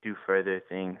further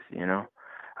things,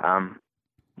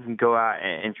 go out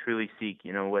and truly seek,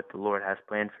 what the Lord has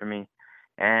planned for me.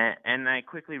 And I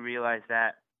quickly realized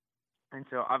that. And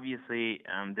so obviously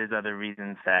there's other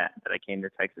reasons that I came to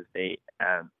Texas State,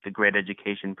 the great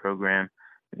education program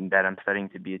that I'm studying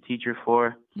to be a teacher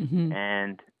for,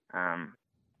 and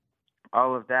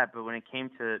all of that. But when it came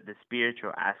to the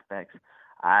spiritual aspects,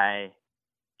 I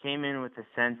came in with a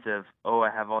sense of, I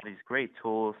have all these great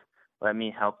tools. Let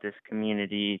me help this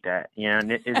community that,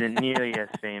 isn't nearly as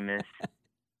famous.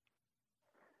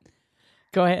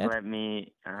 Go ahead. Let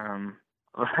me...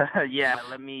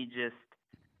 let me just,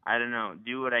 I don't know,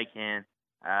 do what I can.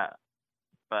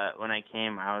 But when I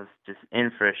came, I was just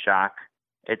in for a shock.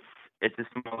 It's a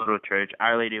small little church.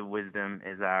 Our Lady of Wisdom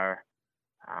is our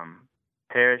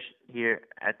parish here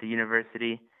at the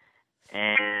university.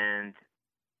 And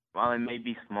while it may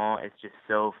be small, it's just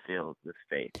so filled with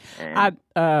faith. And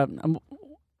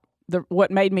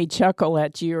what made me chuckle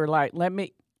at you are like, let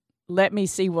me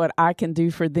see what I can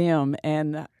do for them.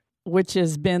 And which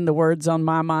has been the words on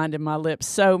my mind and my lips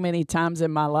so many times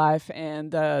in my life.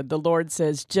 And the Lord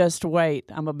says, just wait.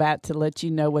 I'm about to let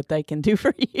you know what they can do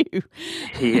for you.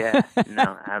 Yeah,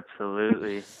 no,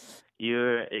 absolutely.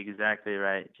 You're exactly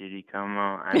right, Judy Como.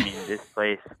 I mean, this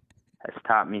place has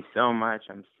taught me so much.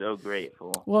 I'm so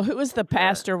grateful. Well, who was the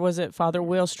pastor? Was it Father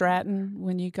Will Stratton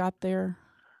when you got there?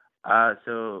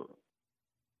 So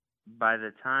by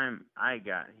the time I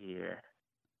got here,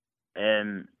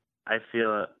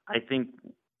 I think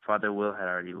Father Will had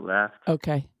already left.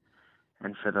 Okay.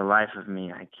 And for the life of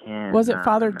me, I can't. Was it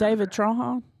Father remember. David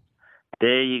Trahan?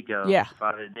 There you go. Yeah.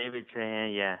 Father David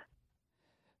Trahan, yeah.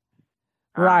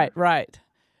 Right.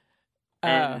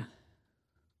 And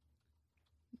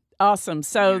awesome.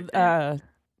 So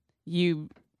you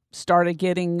started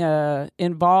getting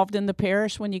involved in the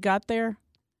parish when you got there?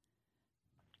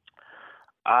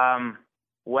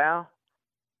 Well,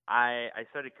 I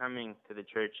started coming to the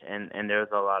church, and there was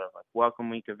a lot of like welcome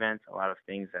week events, a lot of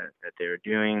things that they were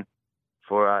doing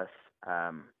for us.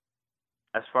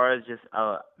 As far as just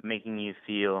making you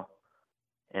feel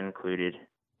included.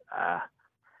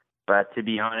 But to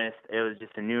be honest, it was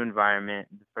just a new environment.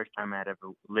 The first time I had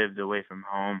ever lived away from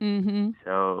home. Mm-hmm.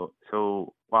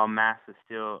 So while Mass is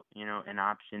still, an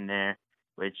option there,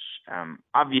 which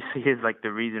obviously is like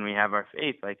the reason we have our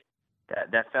faith, like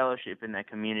that fellowship in that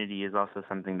community is also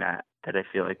something that I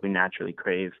feel like we naturally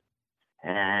crave.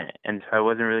 And so I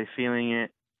wasn't really feeling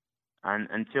it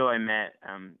until I met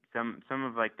some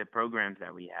of like the programs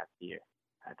that we have here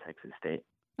at Texas State.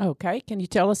 Okay, can you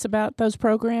tell us about those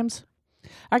programs?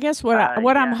 I guess what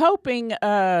I'm hoping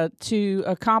to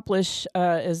accomplish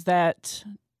is that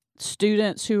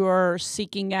students who are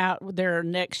seeking out their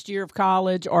next year of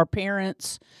college, or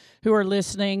parents who are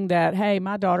listening that, hey,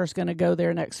 my daughter's going to go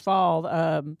there next fall,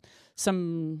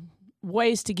 some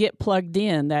ways to get plugged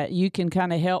in that you can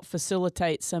kind of help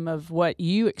facilitate some of what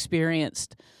you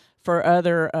experienced for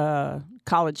other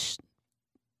college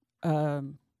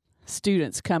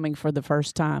students coming for the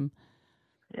first time.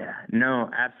 Yeah, no,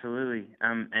 absolutely.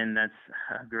 And that's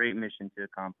a great mission to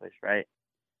accomplish, right?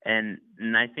 And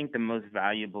I think the most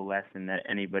valuable lesson that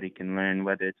anybody can learn,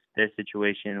 whether it's their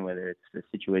situation, whether it's the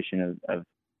situation of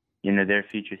their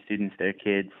future students, their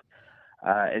kids,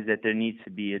 is that there needs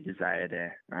to be a desire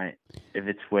there, right? If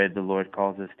it's where the Lord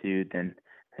calls us to, then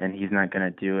He's not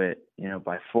going to do it,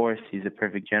 by force. He's a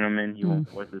perfect gentleman. He won't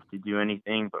force us to do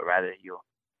anything, but rather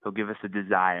He'll give us a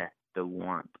desire, the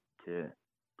want to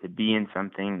be in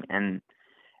something. And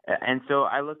so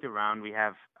I looked around. We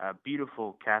have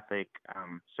beautiful Catholic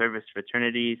service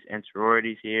fraternities and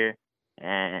sororities here,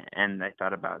 and I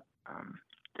thought about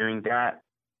doing that,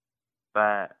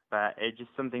 but it's just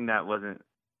something that wasn't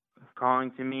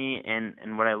calling to me.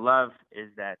 And what I love is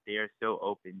that they are so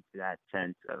open to that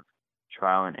sense of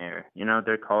trial and error.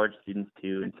 They're college students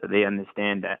too, and so they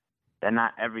understand that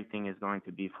not everything is going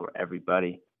to be for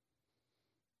everybody.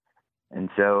 And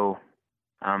so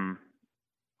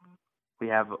we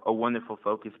have a wonderful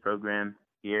Focus program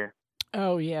here.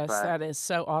 Oh, yes, that is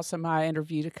so awesome. I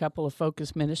interviewed a couple of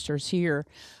Focus ministers here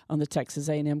on the Texas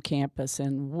A&M campus,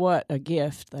 and what a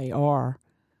gift they are.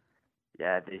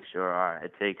 Yeah, they sure are.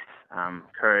 It takes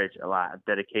courage, a lot of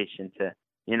dedication to,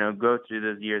 go through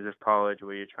those years of college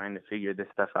where you're trying to figure this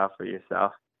stuff out for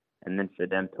yourself, and then for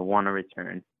them to want to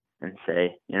return and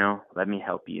say, let me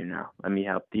help you now. Let me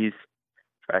help these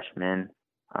freshmen,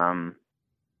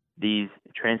 these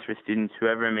transfer students,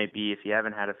 whoever it may be. If you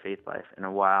haven't had a faith life in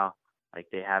a while, like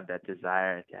they have that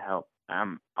desire to help.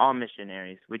 All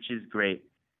missionaries, which is great.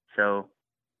 So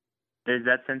there's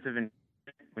that sense of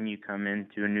when you come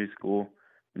into a new school,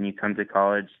 when you come to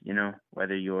college,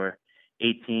 whether you're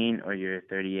 18 or you're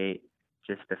 38,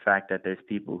 just the fact that there's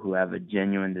people who have a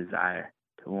genuine desire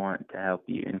to want to help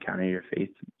you encounter your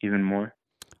faith even more.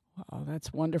 Wow,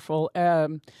 that's wonderful.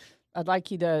 I'd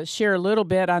like you to share a little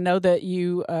bit. I know that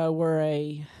you were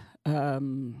a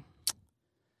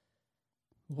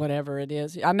whatever it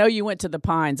is. I know you went to the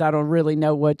Pines. I don't really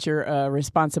know what your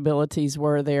responsibilities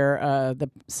were there.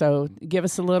 So give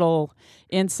us a little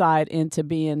insight into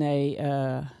being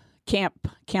a camp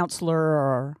counselor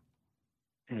or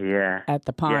at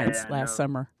the Pines last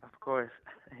summer. Of course.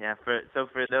 Yeah.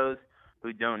 For those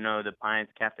who don't know, the Pines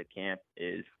Catholic Camp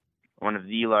is one of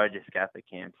the largest Catholic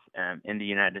camps in the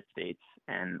United States,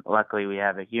 and luckily we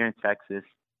have it here in Texas.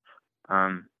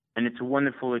 And it's a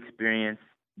wonderful experience.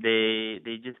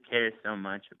 They just care so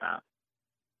much about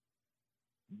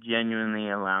genuinely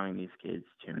allowing these kids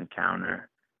to encounter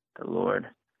the Lord.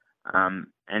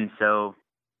 And so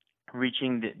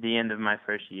reaching the end of my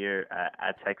first year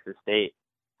at Texas State,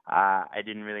 I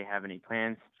didn't really have any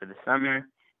plans for the summer.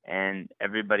 and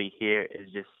everybody here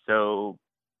is just so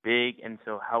big and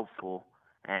so helpful.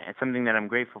 And something that I'm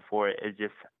grateful for is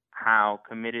just how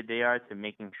committed they are to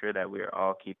making sure that we're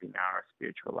all keeping our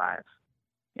spiritual lives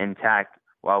intact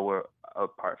while we're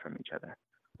apart from each other,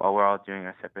 while we're all doing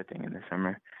our separate thing in the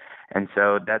summer. And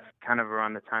so that's kind of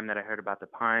around the time that I heard about the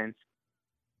Pines,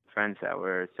 friends that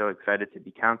were so excited to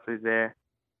be counselors there.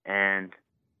 And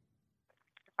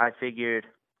I figured,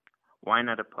 why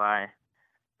not apply?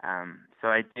 So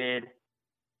I did.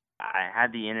 I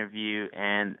had the interview,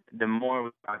 and the more we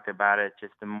talked about it,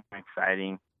 just the more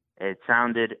exciting it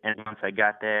sounded. And once I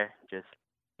got there, just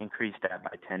increased that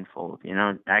by tenfold.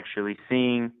 Actually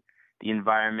seeing the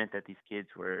environment that these kids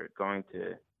were going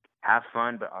to have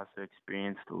fun, but also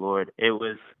experience the Lord. It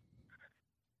was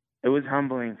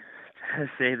humbling, to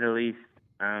say the least.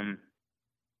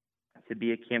 To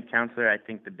be a camp counselor, I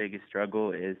think the biggest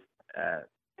struggle is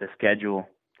the schedule.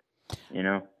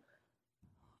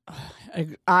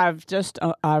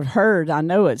 I've heard, I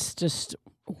know it's just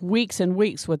weeks and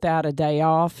weeks without a day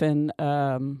off, and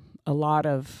a lot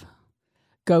of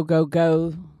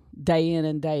go day in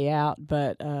and day out.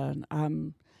 But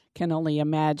I can only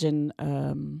imagine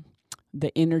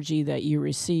the energy that you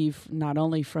receive, not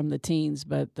only from the teens,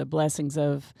 but the blessings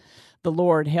of the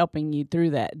Lord helping you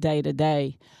through that day to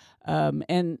day.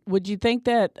 And would you think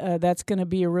that that's going to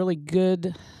be a really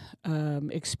good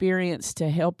experience to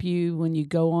help you when you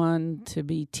go on to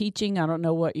be teaching? I don't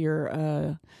know what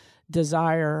your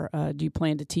desire. Do you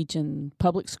plan to teach in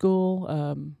public school?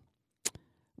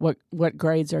 What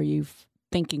grades are you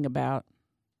thinking about?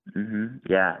 Mm-hmm.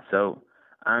 Yeah. So,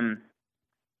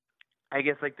 I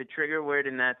guess like the trigger word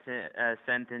in that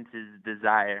sentence is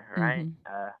desire, right?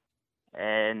 Mm-hmm.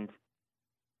 And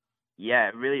yeah,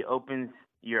 it really opens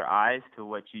your eyes to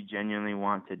what you genuinely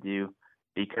want to do.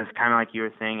 Because kind of like you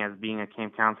were saying, as being a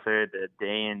camp counselor, the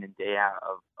day in and day out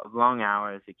of long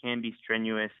hours, it can be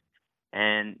strenuous.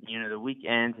 And, the week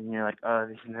ends and you're like, oh,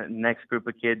 this is the next group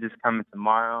of kids is coming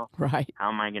tomorrow. Right. How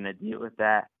am I going to deal with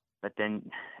that? But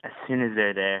then as soon as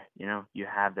they're there, you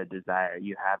have that desire.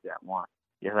 You have that want.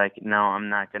 You're like, no, I'm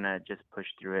not going to just push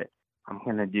through it. I'm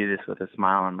going to do this with a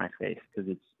smile on my face because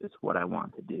it's what I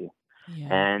want to do. Yeah.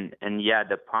 And yeah,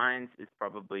 the Pines is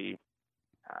probably...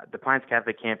 the Pines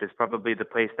Catholic Camp is probably the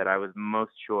place that I was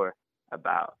most sure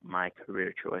about my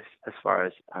career choice as far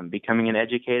as becoming an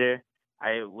educator.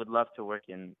 I would love to work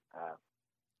in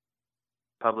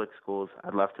public schools.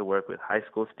 I'd love to work with high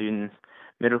school students,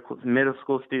 middle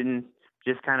school students,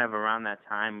 just kind of around that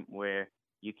time where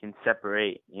you can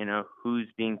separate, who's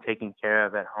being taken care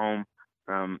of at home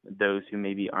from those who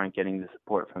maybe aren't getting the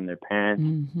support from their parents,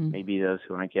 mm-hmm. maybe those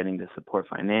who aren't getting the support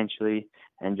financially,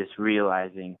 and just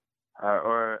realizing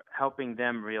or helping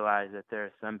them realize that there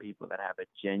are some people that have a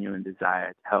genuine desire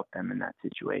to help them in that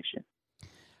situation.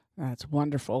 That's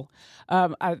wonderful.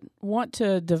 I want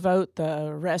to devote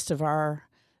the rest of our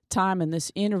time in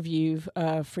this interview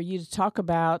for you to talk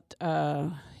about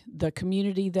the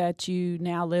community that you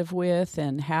now live with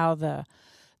and how the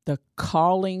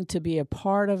calling to be a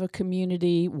part of a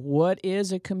community. What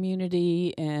is a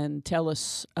community? And tell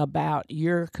us about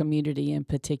your community in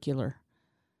particular.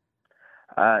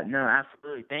 No,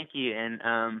 absolutely. Thank you.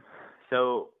 And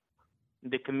so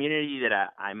the community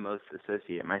that I most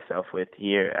associate myself with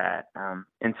here at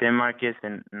in San Marcos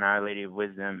and Our Lady of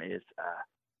Wisdom is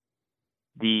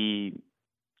the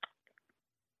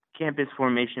campus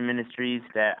formation ministries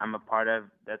that I'm a part of.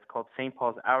 That's called St.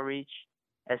 Paul's Outreach,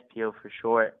 SPO for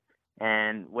short.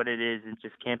 And what it is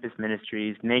just campus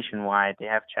ministries nationwide. They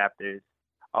have chapters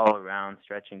all around,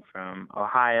 stretching from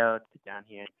Ohio to down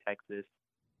here in Texas.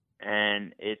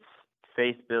 And it's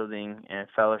faith building and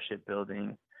fellowship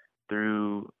building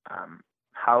through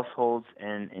households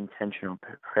and intentional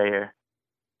prayer.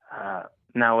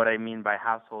 Now, what I mean by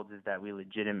households is that we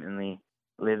legitimately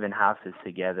live in houses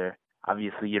together.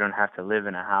 Obviously, you don't have to live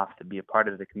in a house to be a part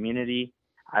of the community.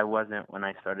 I wasn't when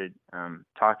I started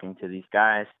talking to these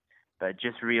guys, but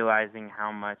just realizing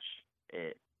how much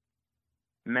it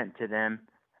meant to them,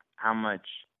 how much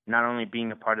not only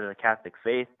being a part of the Catholic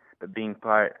faith, but being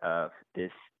part of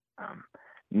this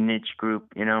niche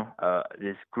group,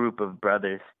 this group of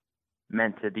brothers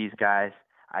meant to these guys.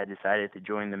 I decided to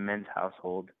join the men's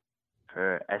household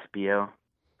for SBO,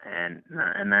 and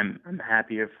I'm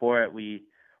happier for it. We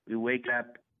wake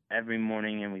up every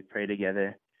morning and we pray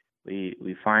together.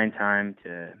 We find time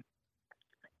to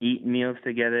eat meals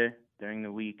together during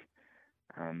the week,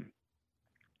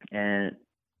 and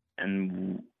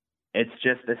it's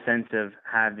just a sense of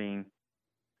having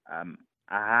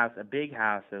a big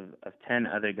house of 10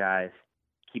 other guys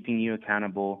keeping you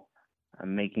accountable,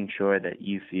 making sure that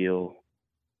you feel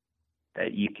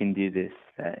that you can do this,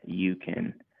 that you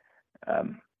can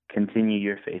continue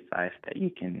your faith life, that you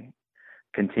can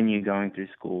continue going through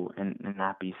school and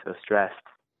not be so stressed.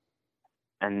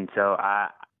 And so I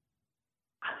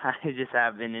just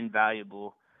have an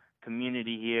invaluable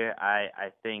community here.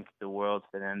 I thank the world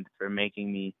for them for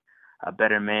making me a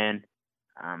better man,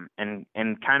 and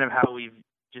kind of how we've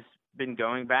just been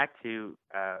going back to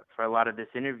for a lot of this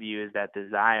interview is that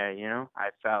desire. I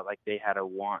felt like they had a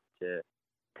want to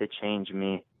change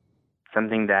me.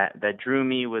 Something that drew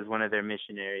me was one of their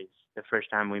missionaries. The first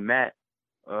time we met,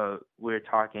 we were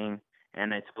talking,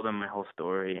 and I told him my whole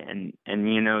story. And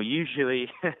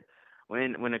usually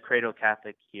when a cradle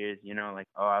Catholic hears, like,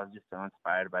 oh, I was just so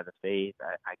inspired by the faith,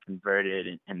 I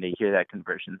converted, and they hear that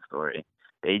conversion story,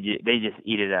 they just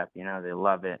eat it up. They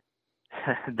love it.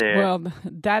 Well,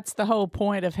 that's the whole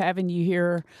point of having you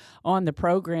here on the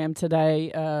program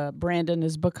today, Brandon,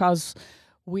 is because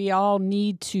we all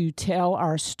need to tell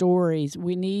our stories.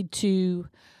 We need to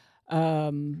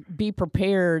be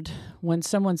prepared when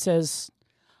someone says,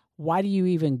 why do you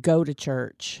even go to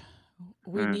church?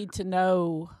 We need to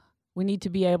know, we need to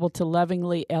be able to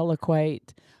lovingly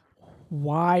eloquate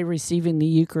why receiving the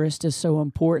Eucharist is so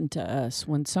important to us.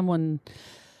 When someone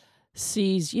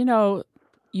sees, you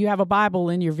have a Bible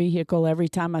in your vehicle every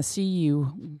time I see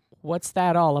you, what's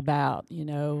that all about?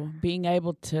 Being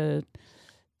able to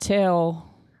tell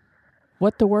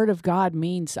what the Word of God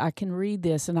means. I can read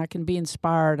this and I can be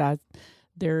inspired.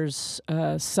 There's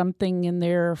something in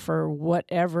there for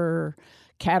whatever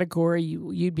category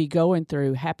you'd be going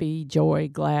through: happy, joy,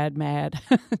 glad, mad.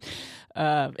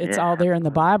 It's all there in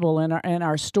the Bible, and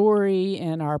our story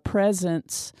and our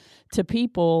presence to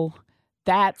people.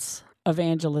 That's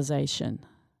evangelization.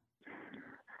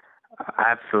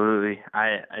 Absolutely.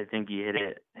 I think you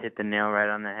hit the nail right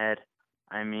on the head.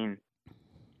 I mean,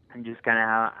 and just kind of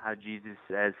how Jesus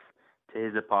says to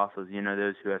his apostles,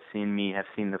 those who have seen me have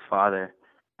seen the Father.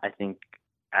 I think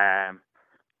as,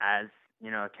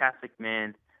 a Catholic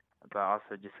man, but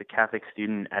also just a Catholic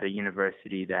student at a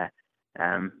university that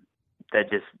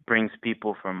just brings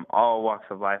people from all walks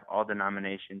of life, all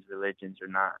denominations, religions or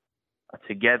not,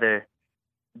 together,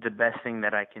 the best thing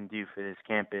that I can do for this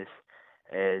campus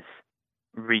is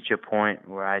reach a point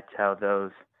where I tell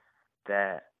those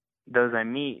I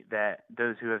meet that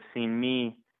those who have seen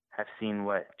me have seen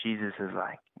what Jesus is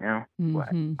like, what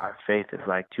our faith is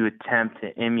like, to attempt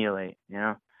to emulate,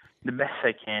 the best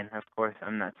I can. Of course,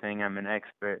 I'm not saying I'm an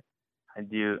expert. I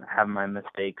do have my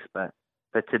mistakes, but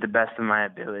to the best of my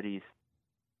abilities,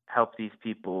 help these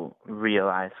people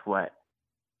realize what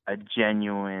a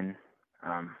genuine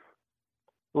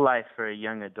life for a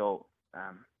young adult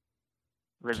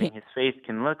living his faith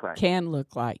can look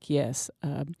like. Yes.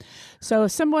 So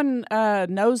if someone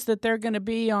knows that they're going to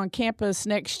be on campus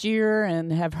next year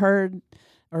and have heard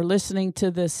or listening to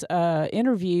this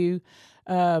interview,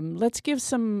 let's give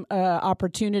some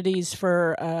opportunities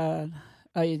for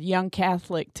a young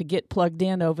Catholic to get plugged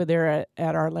in over there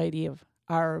at Our Lady of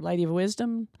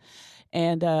Wisdom.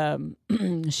 And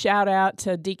shout out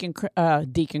to Deacon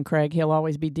Craig. He'll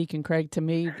always be Deacon Craig to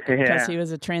me because he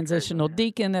was a transitional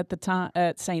deacon at the time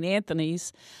at St.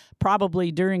 Anthony's, probably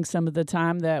during some of the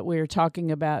time that we were talking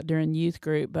about during youth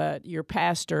group. But your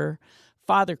pastor,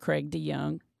 Father Craig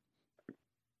DeYoung.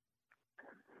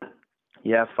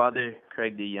 Yeah, Father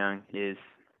Craig DeYoung is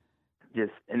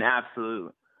just an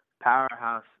absolute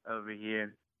powerhouse over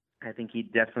here. I think he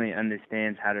definitely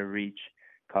understands how to reach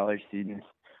college students.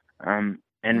 And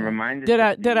reminds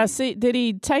us. Did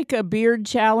he take a beard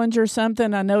challenge or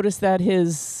something? I noticed that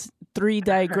his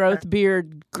 3-day growth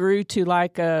beard grew to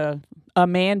like a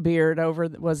man beard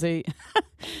was he?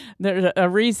 There's a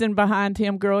reason behind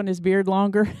him growing his beard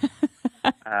longer?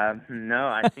 No,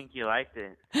 I think he liked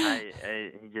it.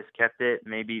 He just kept it.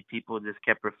 Maybe people just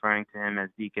kept referring to him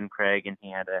as Deacon Craig, and he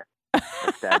had to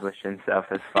establish himself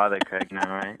as Father Craig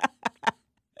now,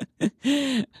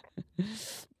 right?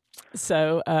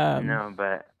 So no,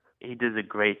 but he does a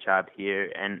great job here,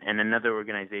 and another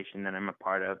organization that I'm a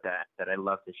part of that I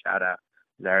love to shout out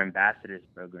is our Ambassadors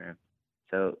program.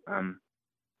 So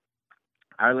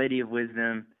Our Lady of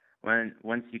Wisdom,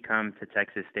 once you come to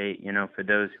Texas State, for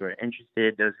those who are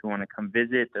interested, those who want to come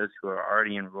visit, those who are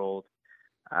already enrolled,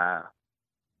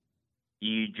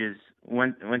 you just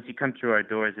once you come through our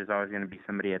doors, there's always going to be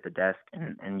somebody at the desk,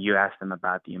 and you ask them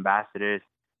about the Ambassadors,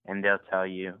 and they'll tell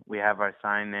you. We have our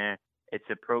sign there. It's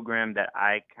a program that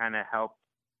I kind of helped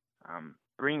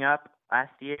bring up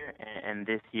last year, and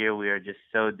this year we are just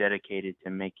so dedicated to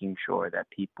making sure that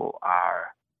people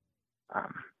are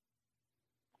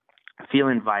feel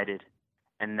invited.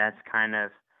 And that's kind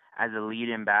of, as a lead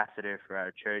ambassador for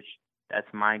our church,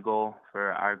 that's my goal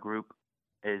for our group,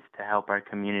 is to help our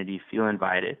community feel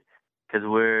invited, because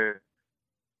we're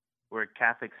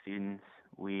Catholic students.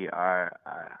 We have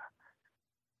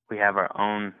our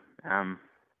own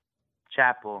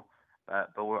chapel,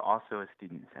 but we're also a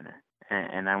student center,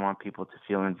 and I want people to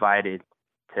feel invited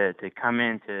to come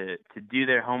in to do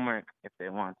their homework if they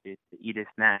want to eat a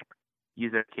snack,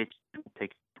 use our kitchen,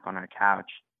 take a on our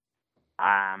couch,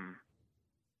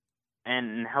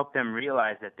 and help them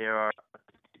realize that there are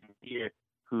students here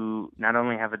who not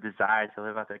only have a desire to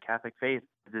live out their Catholic faith,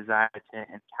 but a desire to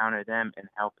encounter them and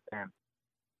help them.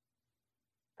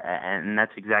 And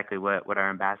that's exactly what our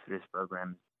ambassadors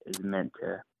program is meant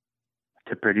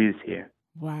to produce here.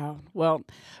 Wow. Well,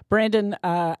 Brandon,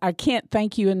 I can't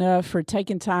thank you enough for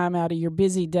taking time out of your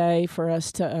busy day for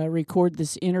us to record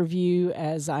this interview.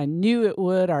 As I knew it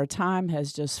would, our time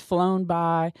has just flown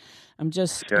by. I'm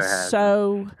just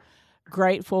so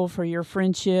grateful for your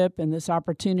friendship and this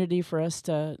opportunity for us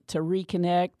to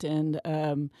reconnect.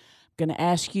 And going to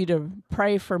ask you to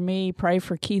pray for me, pray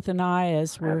for Keith and I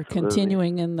as we're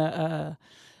continuing in the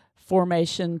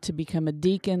formation to become a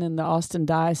deacon in the Austin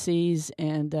Diocese.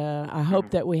 And I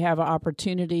hope that we have an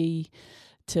opportunity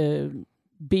to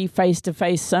be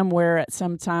face-to-face somewhere at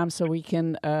some time so we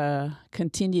can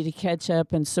continue to catch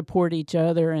up and support each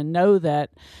other, and know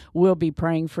that we'll be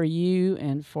praying for you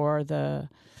and for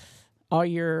all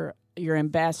your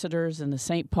ambassadors and the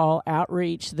St. Paul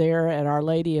outreach there at Our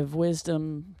Lady of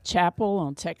Wisdom Chapel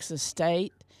on Texas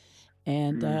State.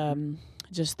 And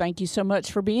just thank you so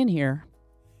much for being here.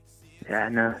 Yeah,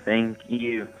 no, thank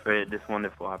you for this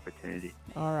wonderful opportunity.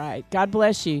 All right. God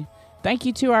bless you. Thank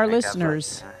you to our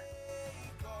listeners.